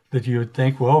that you would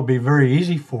think, well, it'd be very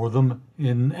easy for them,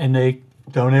 and they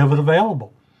don't have it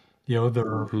available.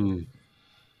 They're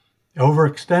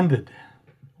overextended,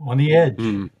 on the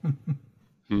edge.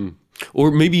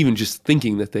 Or maybe even just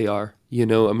thinking that they are,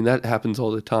 that happens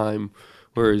all the time.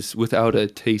 Whereas without a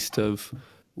taste of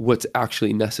what's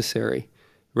actually necessary,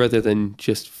 rather than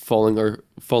just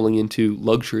falling into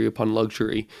luxury upon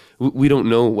luxury, we don't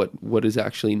know what is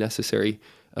actually necessary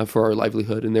for our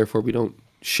livelihood, and therefore we don't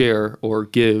share or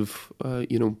give,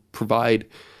 provide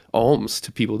alms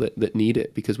to people that need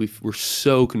it, because we're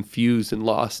so confused and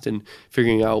lost in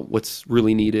figuring out what's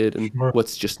really needed and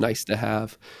what's just nice to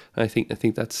have. And I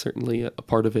think that's certainly a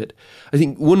part of it. I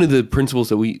think one of the principles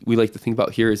that we like to think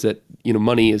about here is that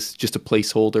money is just a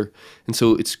placeholder, and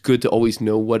so it's good to always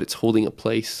know what it's holding a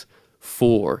place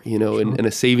for, and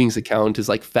a savings account is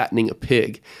like fattening a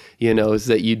pig, is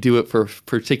that you do it for a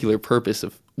particular purpose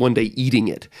of one day eating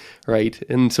it, right?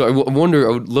 And so I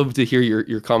would love to hear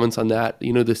your comments on that.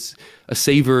 A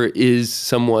saver is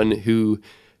someone who,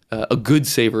 a good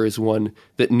saver is one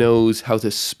that knows how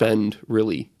to spend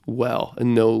really well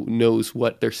and knows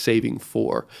what they're saving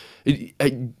for. You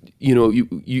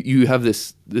have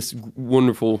this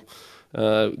wonderful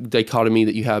dichotomy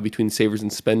that you have between savers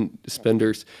and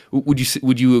spenders.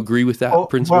 Would you agree with that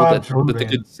principle, that the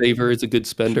good saver is a good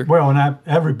spender? Well, and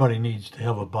everybody needs to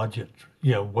have a budget.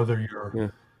 Whether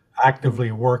you're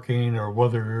actively working or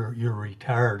whether you're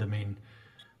retired.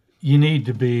 You need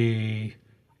to be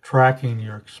tracking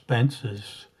your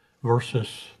expenses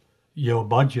versus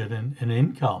budget and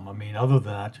income. Other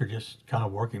than that, you're just kind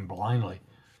of working blindly.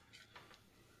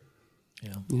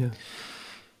 Yeah.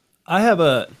 I have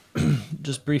a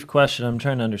just brief question. I'm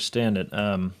trying to understand it.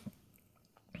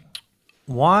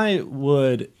 Why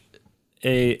would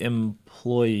a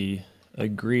employee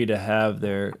agree to have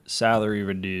their salary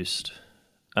reduced,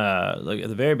 like at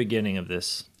the very beginning of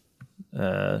this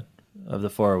of the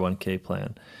 401k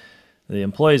plan. The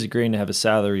employee is agreeing to have his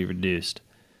salary reduced,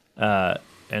 and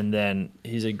then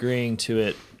he's agreeing to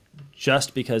it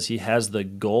just because he has the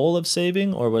goal of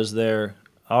saving, or was there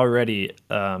already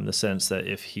the sense that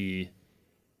if he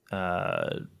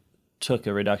took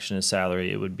a reduction in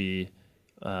salary, it would be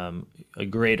a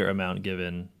greater amount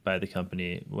given by the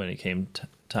company when it came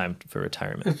time for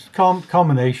retirement? It's a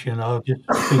combination of, just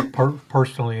speak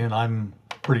personally, and I'm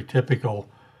pretty typical.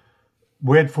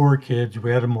 We had 4 kids,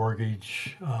 we had a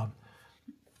mortgage.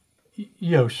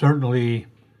 Certainly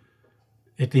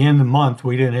at the end of the month,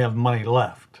 we didn't have money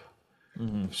left.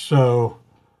 Mm-hmm. So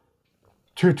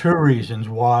two reasons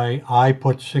why I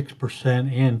put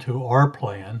 6% into our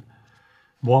plan.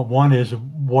 One is it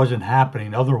wasn't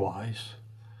happening otherwise.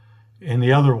 And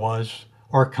the other was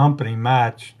our company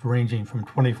matched ranging from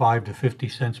 25 to 50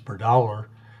 cents per dollar,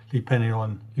 depending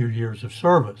on your years of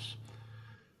service.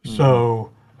 Mm-hmm.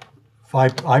 So if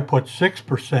I put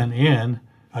 6% in,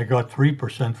 I got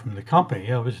 3% from the company.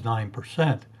 It was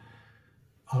 9%.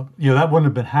 That wouldn't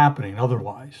have been happening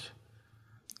otherwise.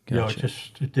 Gotcha.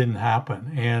 It didn't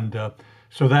happen. And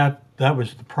so that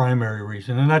was the primary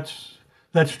reason. And that's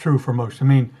true for most. I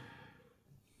mean,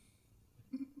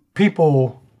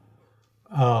 people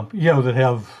that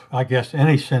have, I guess,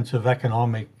 any sense of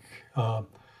economic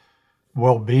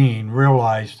well-being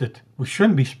realize that we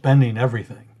shouldn't be spending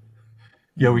everything.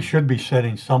 We should be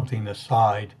setting something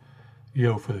aside,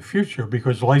 for the future,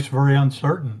 because life's very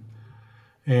uncertain.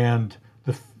 And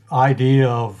the idea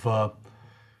of, at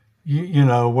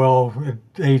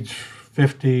age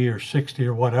 50 or 60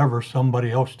 or whatever,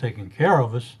 somebody else taking care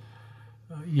of us,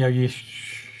 you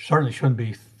certainly shouldn't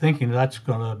be thinking that's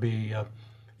going to be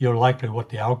likely what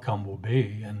the outcome will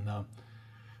be. And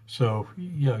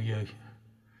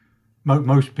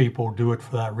most people do it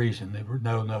for that reason. They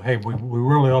know, hey, we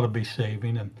really ought to be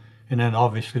saving. And then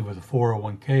obviously with a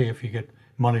 401k, if you get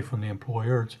money from the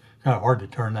employer, it's kind of hard to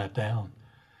turn that down.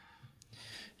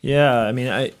 Yeah, I mean,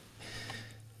 it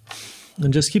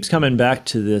just keeps coming back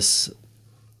to this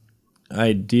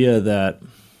idea that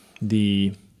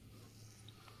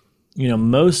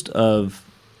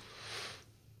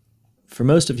for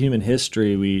most of human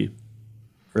history, we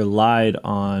relied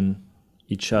on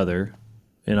each other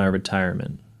in our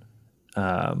retirement.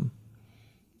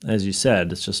 As you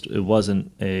said, it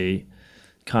wasn't a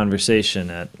conversation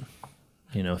at,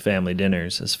 family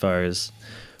dinners as far as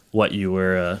what you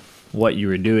were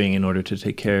doing in order to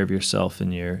take care of yourself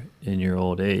in your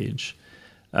old age.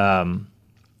 And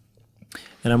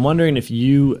I'm wondering if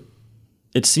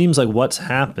it seems like what's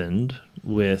happened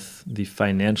with the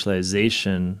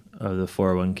financialization of the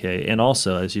 401k, and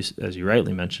also, as you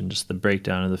rightly mentioned, just the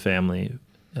breakdown of the family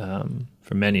from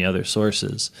many other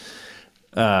sources,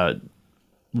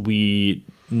 we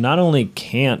not only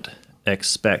can't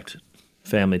expect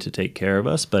family to take care of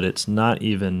us, but it's not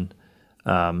even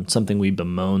something we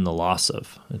bemoan the loss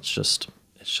of. It's just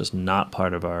not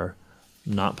part of our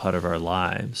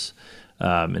lives,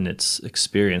 and it's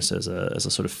experienced as a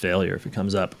sort of failure if it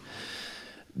comes up.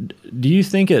 Do you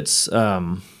think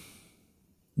that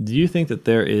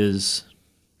there is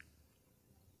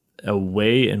a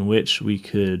way in which we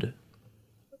could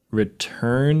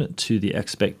return to the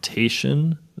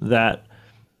expectation that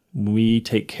we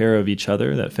take care of each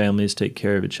other, that families take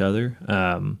care of each other?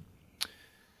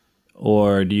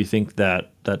 Or do you think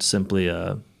that that's simply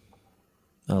a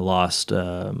lost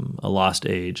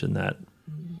age, and that,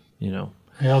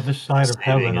 this side of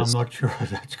heaven, I'm not sure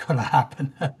that's going to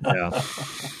happen. Yeah.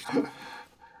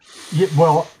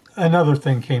 Well, another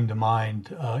thing came to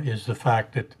mind is the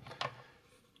fact that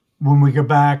when we go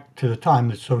back to the time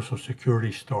that Social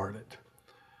Security started,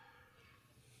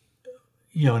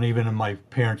 and even in my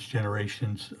parents'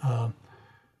 generations,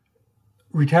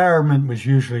 retirement was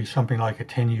usually something like a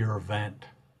 10-year event.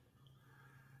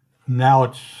 Now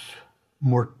it's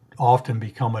more often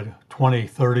become a 20,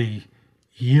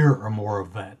 30-year or more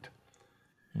event.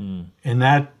 Mm. And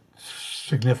that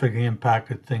significantly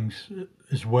impacted things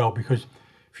as well, because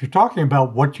if you're talking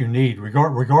about what you need,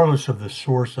 regardless of the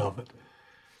source of it,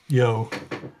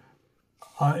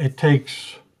 it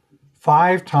takes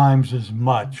 5 times as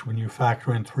much when you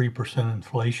factor in 3%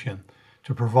 inflation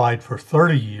to provide for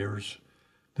 30 years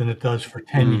than it does for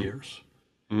 10 years.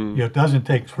 Mm. It doesn't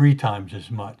take 3 times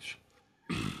as much.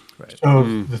 Right.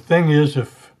 So the thing is,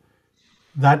 if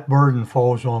that burden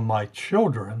falls on my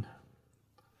children,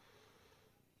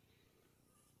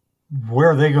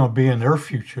 where are they going to be in their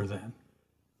future then?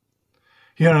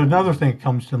 Another thing that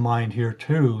comes to mind here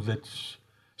too that's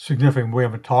significant we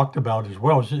haven't talked about as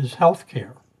well is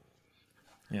healthcare.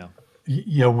 Yeah.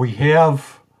 We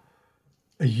have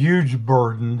a huge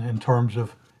burden in terms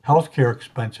of healthcare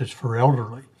expenses for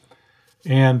elderly.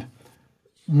 And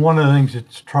one of the things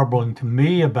that's troubling to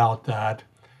me about that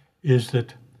is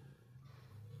that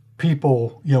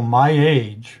people, my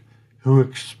age, who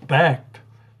expect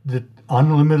that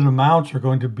unlimited amounts are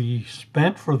going to be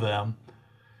spent for them,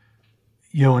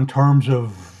 in terms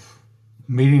of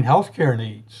meeting healthcare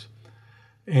needs.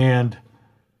 And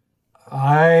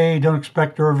I don't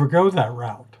expect to ever go that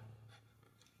route.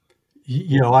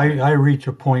 I reach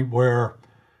a point where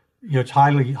it's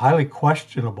highly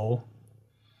questionable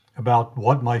about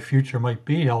what my future might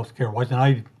be healthcare-wise. And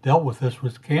I dealt with this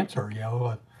with cancer,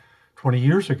 20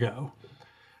 years ago.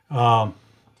 What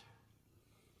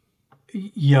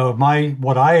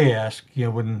I ask,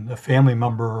 when a family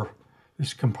member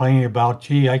is complaining about,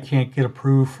 gee, I can't get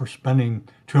approved for spending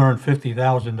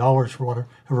 $250,000 for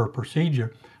whatever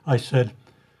procedure, I said,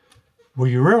 well,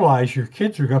 you realize your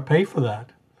kids are going to pay for that.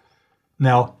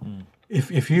 Now,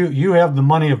 if you have the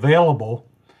money available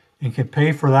and can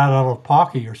pay for that out of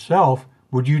pocket yourself,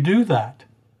 would you do that?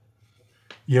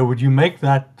 Would you make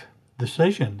that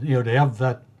decision, to have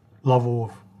that level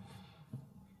of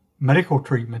medical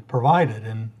treatment provided?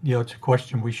 And, it's a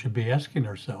question we should be asking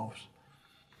ourselves.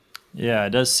 Yeah, it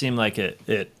does seem like it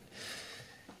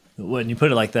when you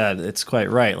put it like that, it's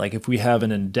quite right. Like if we have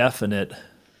an indefinite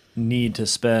need to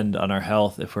spend on our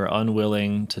health, if we're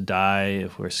unwilling to die,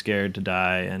 if we're scared to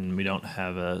die, and we don't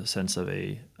have a sense of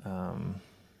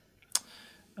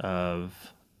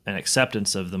of an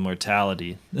acceptance of the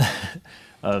mortality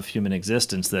of human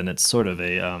existence, then it's sort of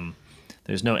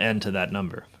there's no end to that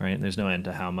number, right? There's no end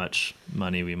to how much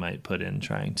money we might put in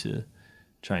trying to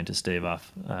stave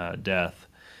off death.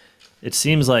 It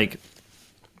seems like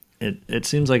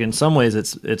in some ways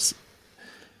it's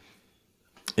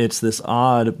this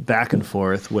odd back and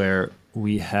forth where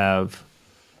we have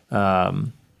a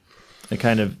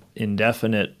kind of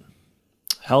indefinite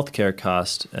healthcare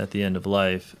cost at the end of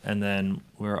life, and then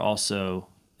we're also,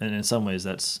 and in some ways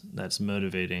that's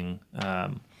motivating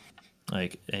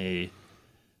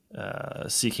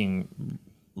seeking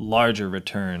larger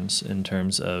returns in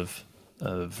terms of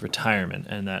retirement,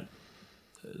 and that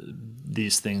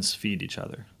these things feed each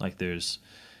other. Like there's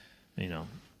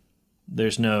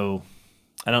no,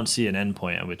 I don't see an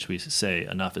endpoint at which we say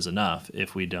enough is enough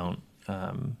if we don't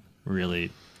really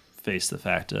face the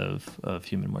fact of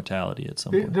human mortality at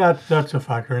some point. That's a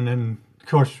factor. And then, of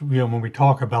course, when we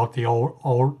talk about the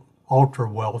ultra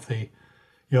wealthy,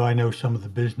 I know some of the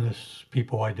business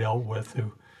people I dealt with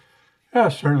who,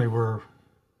 certainly were,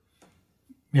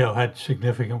 had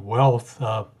significant wealth.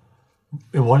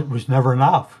 It was never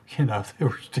enough. They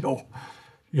were still,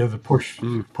 the push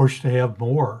to have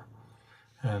more.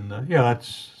 And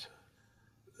that's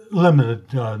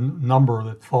limited number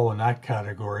that fall in that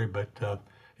category, but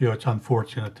it's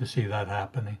unfortunate to see that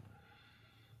happening.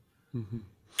 Mm-hmm.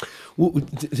 Well,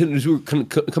 as we're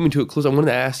kind of coming to a close, I wanted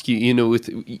to ask you, with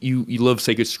you love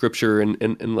sacred scripture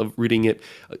and love reading it.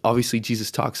 Obviously, Jesus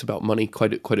talks about money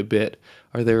quite a bit.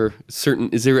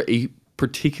 Is there a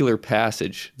particular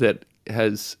passage that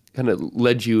has kind of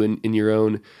led you in your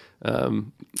own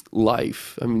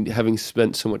life? I mean, having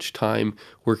spent so much time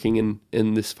working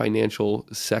in this financial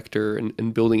sector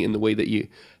and building it in the way that you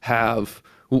have,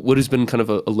 what has been kind of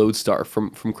a lodestar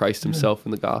from Christ himself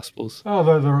in the Gospels? Oh,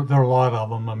 there are a lot of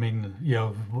them. I mean,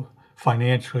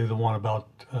 financially, the one about,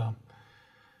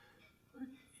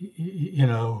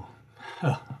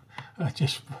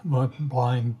 just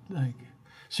blind, like,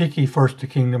 seek ye first the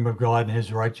kingdom of God and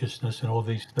his righteousness, and all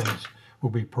these things will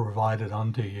be provided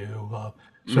unto you.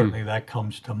 Certainly that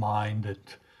comes to mind,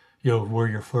 that, where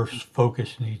your first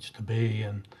focus needs to be.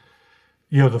 And,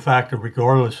 the fact that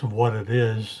regardless of what it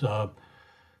is,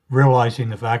 realizing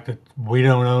the fact that we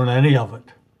don't own any of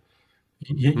it.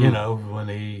 When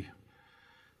the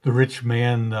rich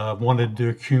man wanted to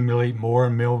accumulate more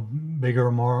and build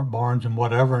bigger barns and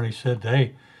whatever, and he said,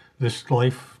 hey, this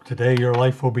life, today your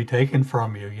life will be taken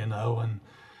from you, and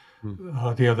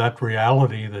that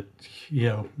reality that,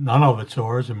 none of it's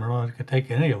ours, and we're not going to take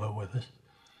any of it with us.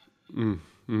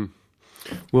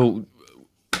 Well,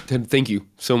 Ted, thank you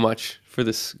so much for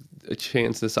this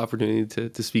opportunity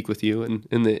to speak with you and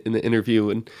in the interview,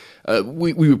 and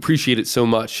we appreciate it so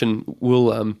much. And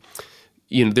we'll, I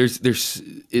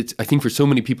think for so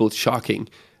many people it's shocking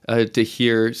to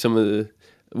hear some of the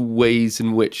ways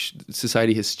in which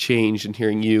society has changed, and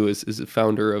hearing you as a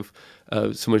founder of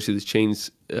so much of this change,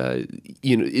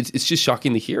 it's just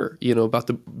shocking to hear, about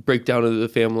the breakdown of the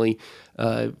family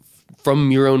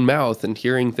from your own mouth, and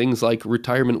hearing things like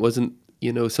retirement wasn't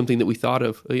something that we thought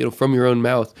of, from your own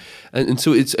mouth. And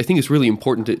so I think it's really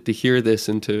important to hear this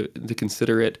and to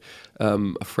consider it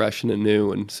afresh and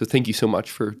anew. And so thank you so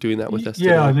much for doing that with us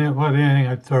today. Yeah, and then the other thing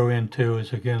I'd throw in too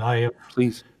is, again, I have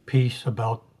Please. peace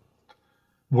about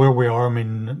where we are. I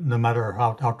mean, no matter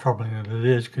how troubling it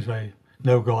is, because I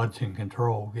know God's in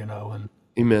control, and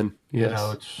Amen.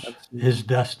 Yes. It's His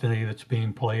destiny that's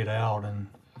being played out, and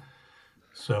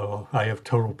so I have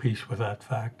total peace with that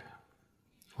fact.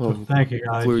 Well, so thank you,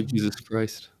 guys. Glory to Jesus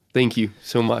Christ. Thank you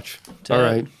so much. Ted, all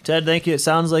right, Ted. Thank you. It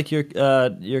sounds like your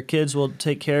kids will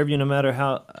take care of you no matter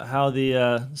how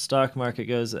the stock market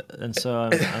goes, and so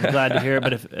I'm glad to hear it.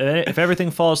 But if everything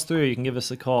falls through, you can give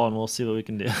us a call and we'll see what we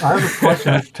can do. I have a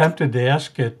question. I was tempted to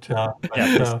ask it.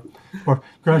 We're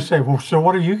going to say, well, so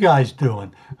what are you guys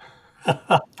doing?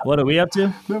 What are we up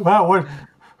to? Well, what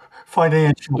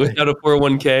financially? Without a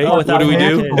 401k, Oh, what do we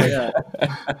do?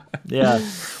 Yeah.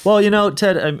 Well,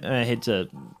 Ted, I hate to.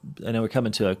 I know we're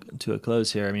coming to a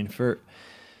close here. I mean, for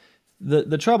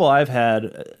the trouble I've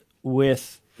had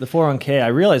with the 401k, I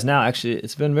realize now, actually,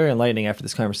 it's been very enlightening after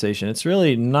this conversation. It's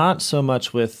really not so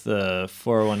much with the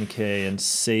 401k and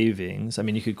savings. I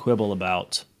mean, you could quibble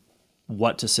about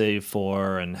what to save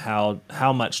for and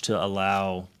how much to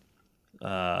allow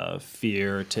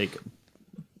fear take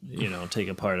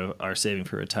a part of our saving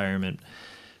for retirement.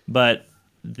 But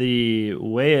the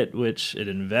way at which it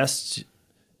invests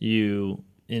you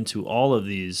into all of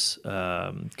these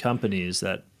companies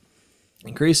that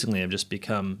increasingly have just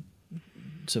become,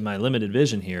 to my limited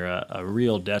vision here, a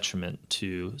real detriment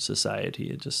to society.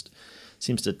 It just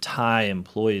seems to tie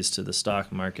employees to the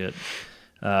stock market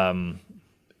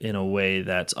in a way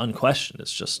that's unquestioned.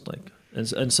 It's just like,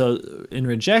 and so in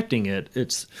rejecting it,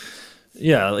 it's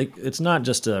not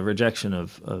just a rejection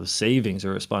of savings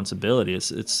or responsibility.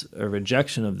 It's a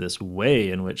rejection of this way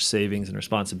in which savings and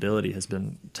responsibility has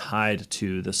been tied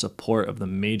to the support of the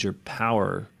major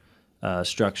power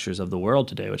structures of the world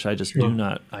today, which I just do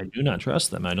not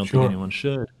trust them. I don't think anyone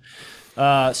should.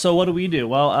 So what do we do?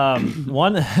 Well,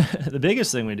 the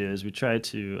biggest thing we do is we try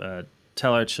to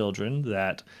tell our children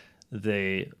that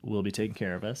they will be taking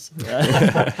care of us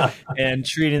and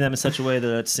treating them in such a way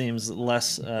that it seems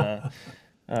less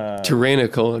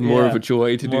tyrannical and more of a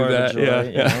joy to do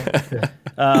that.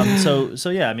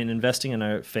 I mean, investing in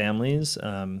our families,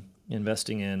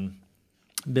 investing in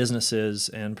businesses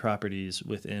and properties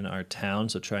within our town.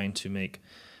 So trying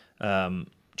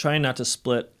not to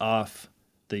split off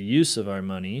the use of our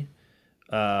money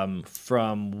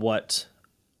from what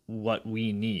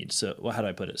we need. So how do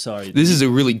I put it? Sorry. This is a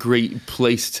really great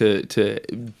place to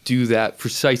do that,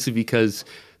 precisely because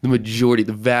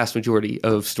the vast majority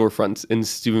of storefronts in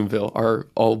Steubenville are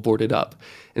all boarded up.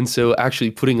 And so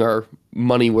actually putting our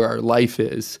money where our life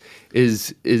is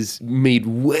made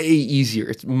way easier.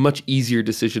 It's a much easier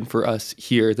decision for us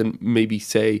here than maybe,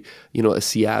 say, a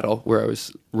Seattle where I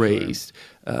was raised,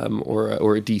 or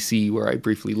a DC where I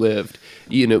briefly lived,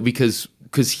 because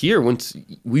here, once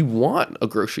we want a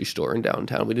grocery store in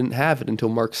downtown, we didn't have it until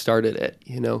Marc started it.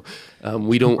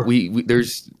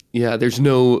 There's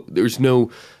no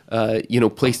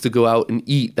place to go out and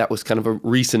eat. That was kind of a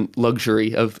recent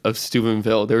luxury of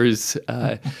Steubenville. There's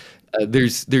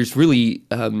really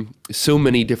so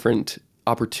many different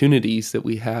opportunities that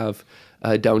we have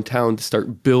downtown to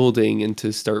start building and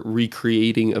to start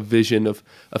recreating a vision of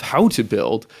how to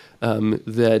build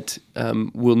that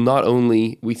will not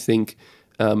only, we think,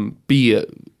 be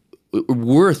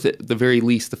worth at the very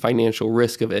least the financial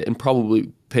risk of it and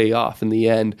probably pay off in the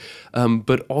end,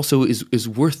 but also is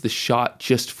worth the shot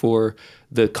just for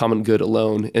the common good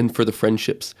alone and for the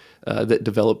friendships that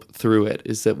develop through it.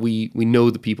 Is that we know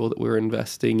the people that we're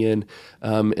investing in,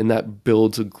 and that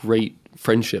builds a great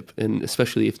friendship, and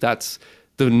especially if that's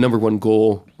the number one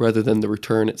goal rather than the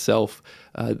return itself,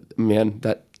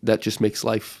 that just makes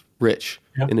life rich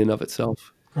in and of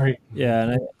itself. Great. Yeah,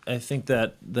 and I think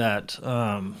that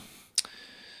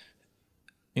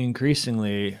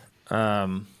increasingly,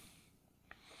 I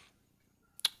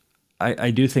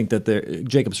do think that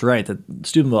Jacob's right, that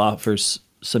Steubenville offers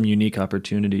some unique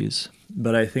opportunities,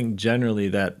 but I think generally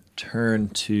that turn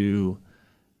to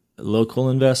local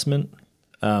investment,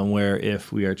 where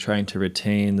if we are trying to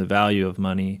retain the value of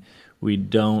money, we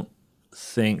don't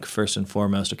think first and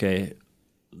foremost, okay,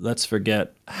 let's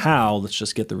forget how, let's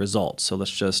just get the results. So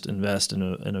let's just invest in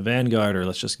a Vanguard, or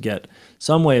let's just get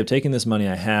some way of taking this money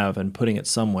I have and putting it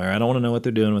somewhere. I don't want to know what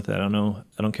they're doing with it. I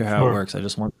don't care how it works. I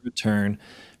just want the return,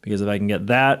 because if I can get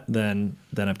that, then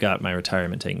I've got my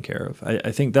retirement taken care of.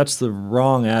 I think that's the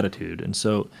wrong attitude. And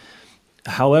so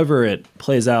however it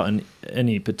plays out in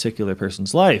any particular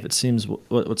person's life, it seems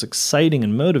what's exciting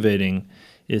and motivating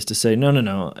is to say,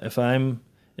 no.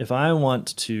 If I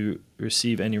want to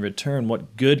receive any return,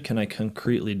 what good can I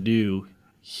concretely do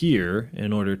here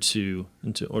in order to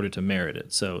merit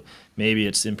it? So maybe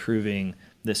it's improving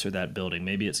this or that building.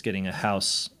 Maybe it's getting a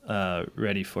house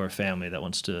ready for a family that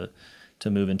wants to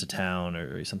move into town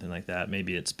or something like that.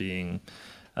 Maybe it's being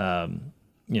a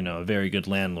very good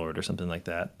landlord or something like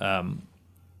that.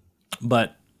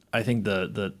 But I think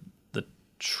the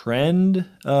trend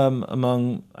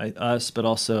among us, but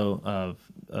also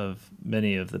of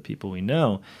many of the people we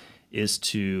know, is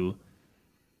to,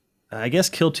 I guess,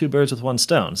 kill two birds with one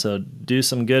stone. So do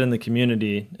some good in the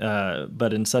community,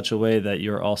 but in such a way that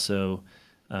you're also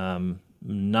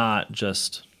not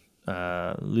just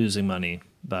losing money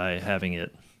by having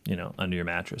it, under your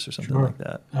mattress or something like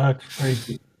that. That's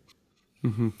crazy.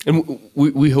 Mm-hmm. And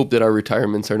we hope that our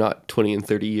retirements are not 20 and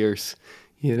 30 years.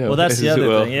 Well, that's the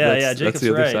other thing. Yeah, Jacob's that's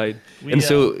the other right. side.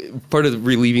 So part of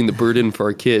relieving the burden for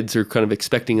our kids, or kind of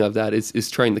expecting of that, is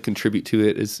trying to contribute to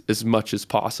it as much as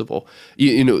possible.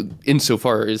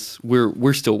 Insofar as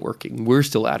we're still working, we're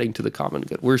still adding to the common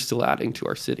good, we're still adding to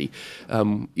our city.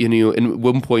 And at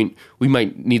one point we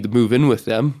might need to move in with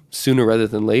them sooner rather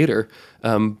than later.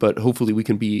 But hopefully we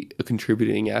can be a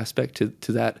contributing aspect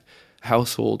to that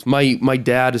household. My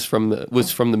dad was from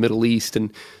the Middle East,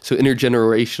 and so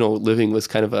intergenerational living was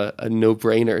kind of a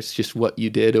no-brainer. It's just what you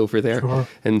did over there. Sure.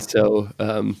 And so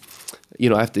I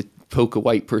have to poke a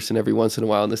white person every once in a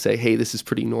while and to say, hey, this is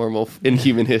pretty normal in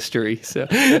human history. So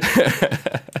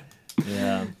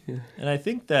yeah. And I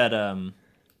think that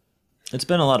it's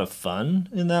been a lot of fun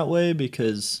in that way,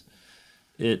 because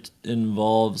it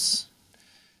involves,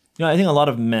 I think a lot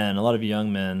of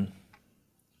young men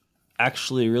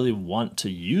actually really want to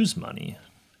use money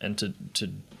and to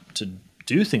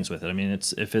do things with it. I mean,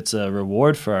 if it's a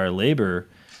reward for our labor,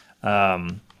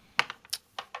 being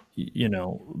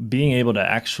able to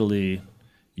actually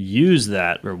use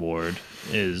that reward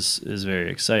is very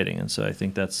exciting. And so I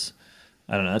think that's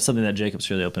something that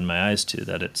Jacob's really opened my eyes to,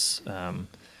 that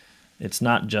it's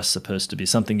not just supposed to be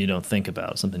something you don't think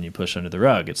about, something you push under the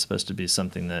rug. It's supposed to be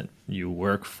something that you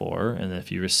work for, and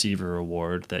if you receive a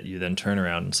reward, that you then turn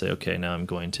around and say, okay, now I'm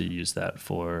going to use that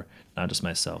for not just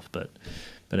myself, but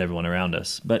everyone around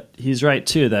us. But he's right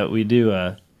too, that we do.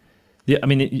 I'm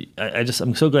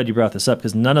so glad you brought this up,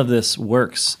 because none of this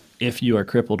works if you are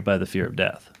crippled by the fear of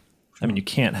death. I mean, you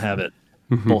can't have it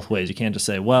both ways. You can't just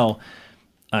say, well,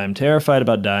 I'm terrified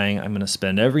about dying. I'm going to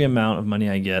spend every amount of money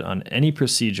I get on any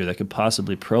procedure that could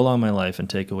possibly prolong my life and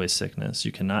take away sickness.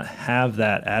 You cannot have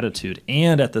that attitude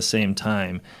and at the same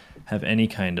time have any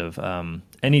kind of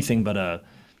anything but a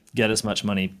get as much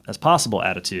money as possible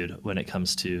attitude when it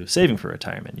comes to saving for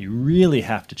retirement. You really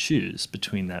have to choose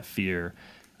between that fear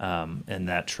and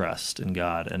that trust in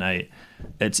God. And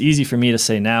it's easy for me to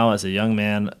say now as a young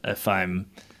man, if I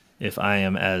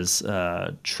am as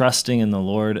trusting in the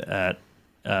Lord at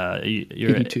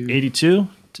you're 82,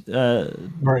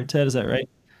 Right. Ted, is that right?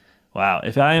 Wow.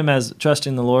 If I am as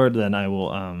trusting the Lord, then I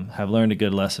will have learned a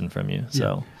good lesson from you.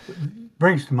 So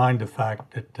Brings to mind the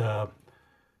fact that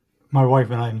my wife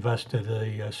and I invested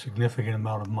a significant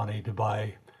amount of money to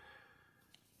buy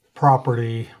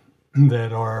property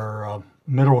that our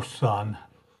middle son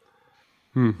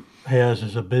has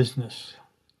as a business.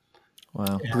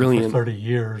 wow. And Brilliant. for 30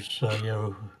 years,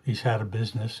 he's had a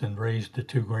business and raised the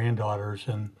two granddaughters,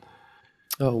 and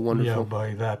Oh, wonderful.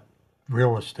 by that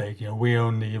real estate. We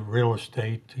own the real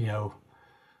estate.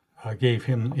 Gave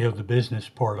him the business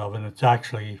part of it. And it's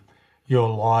actually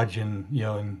lodge in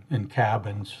in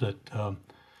cabins that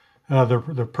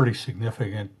they're pretty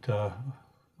significant.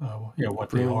 What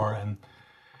they are, and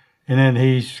then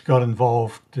he's got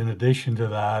involved in addition to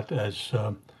that as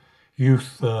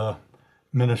youth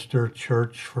minister at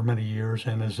church for many years,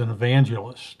 and as an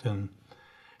evangelist, and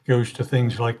goes to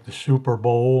things like the Super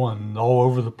Bowl and all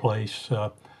over the place.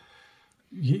 To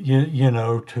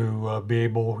be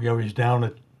able, he's down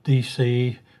at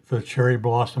D.C. for the Cherry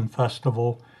Blossom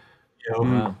Festival,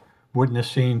 Wow.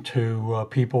 witnessing to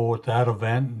people at that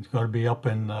event. He's going to be up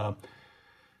in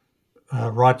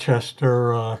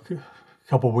Rochester a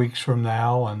couple weeks from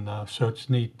now, and so it's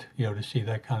neat, to see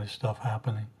that kind of stuff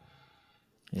happening.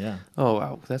 Yeah. Oh,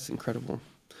 wow. That's incredible.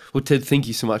 Well, Ted, thank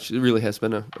you so much. It really has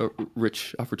been a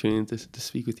rich opportunity to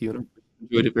speak with you, and I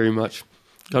enjoyed it very much.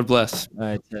 God bless. All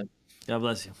right, Ted. God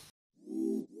bless you.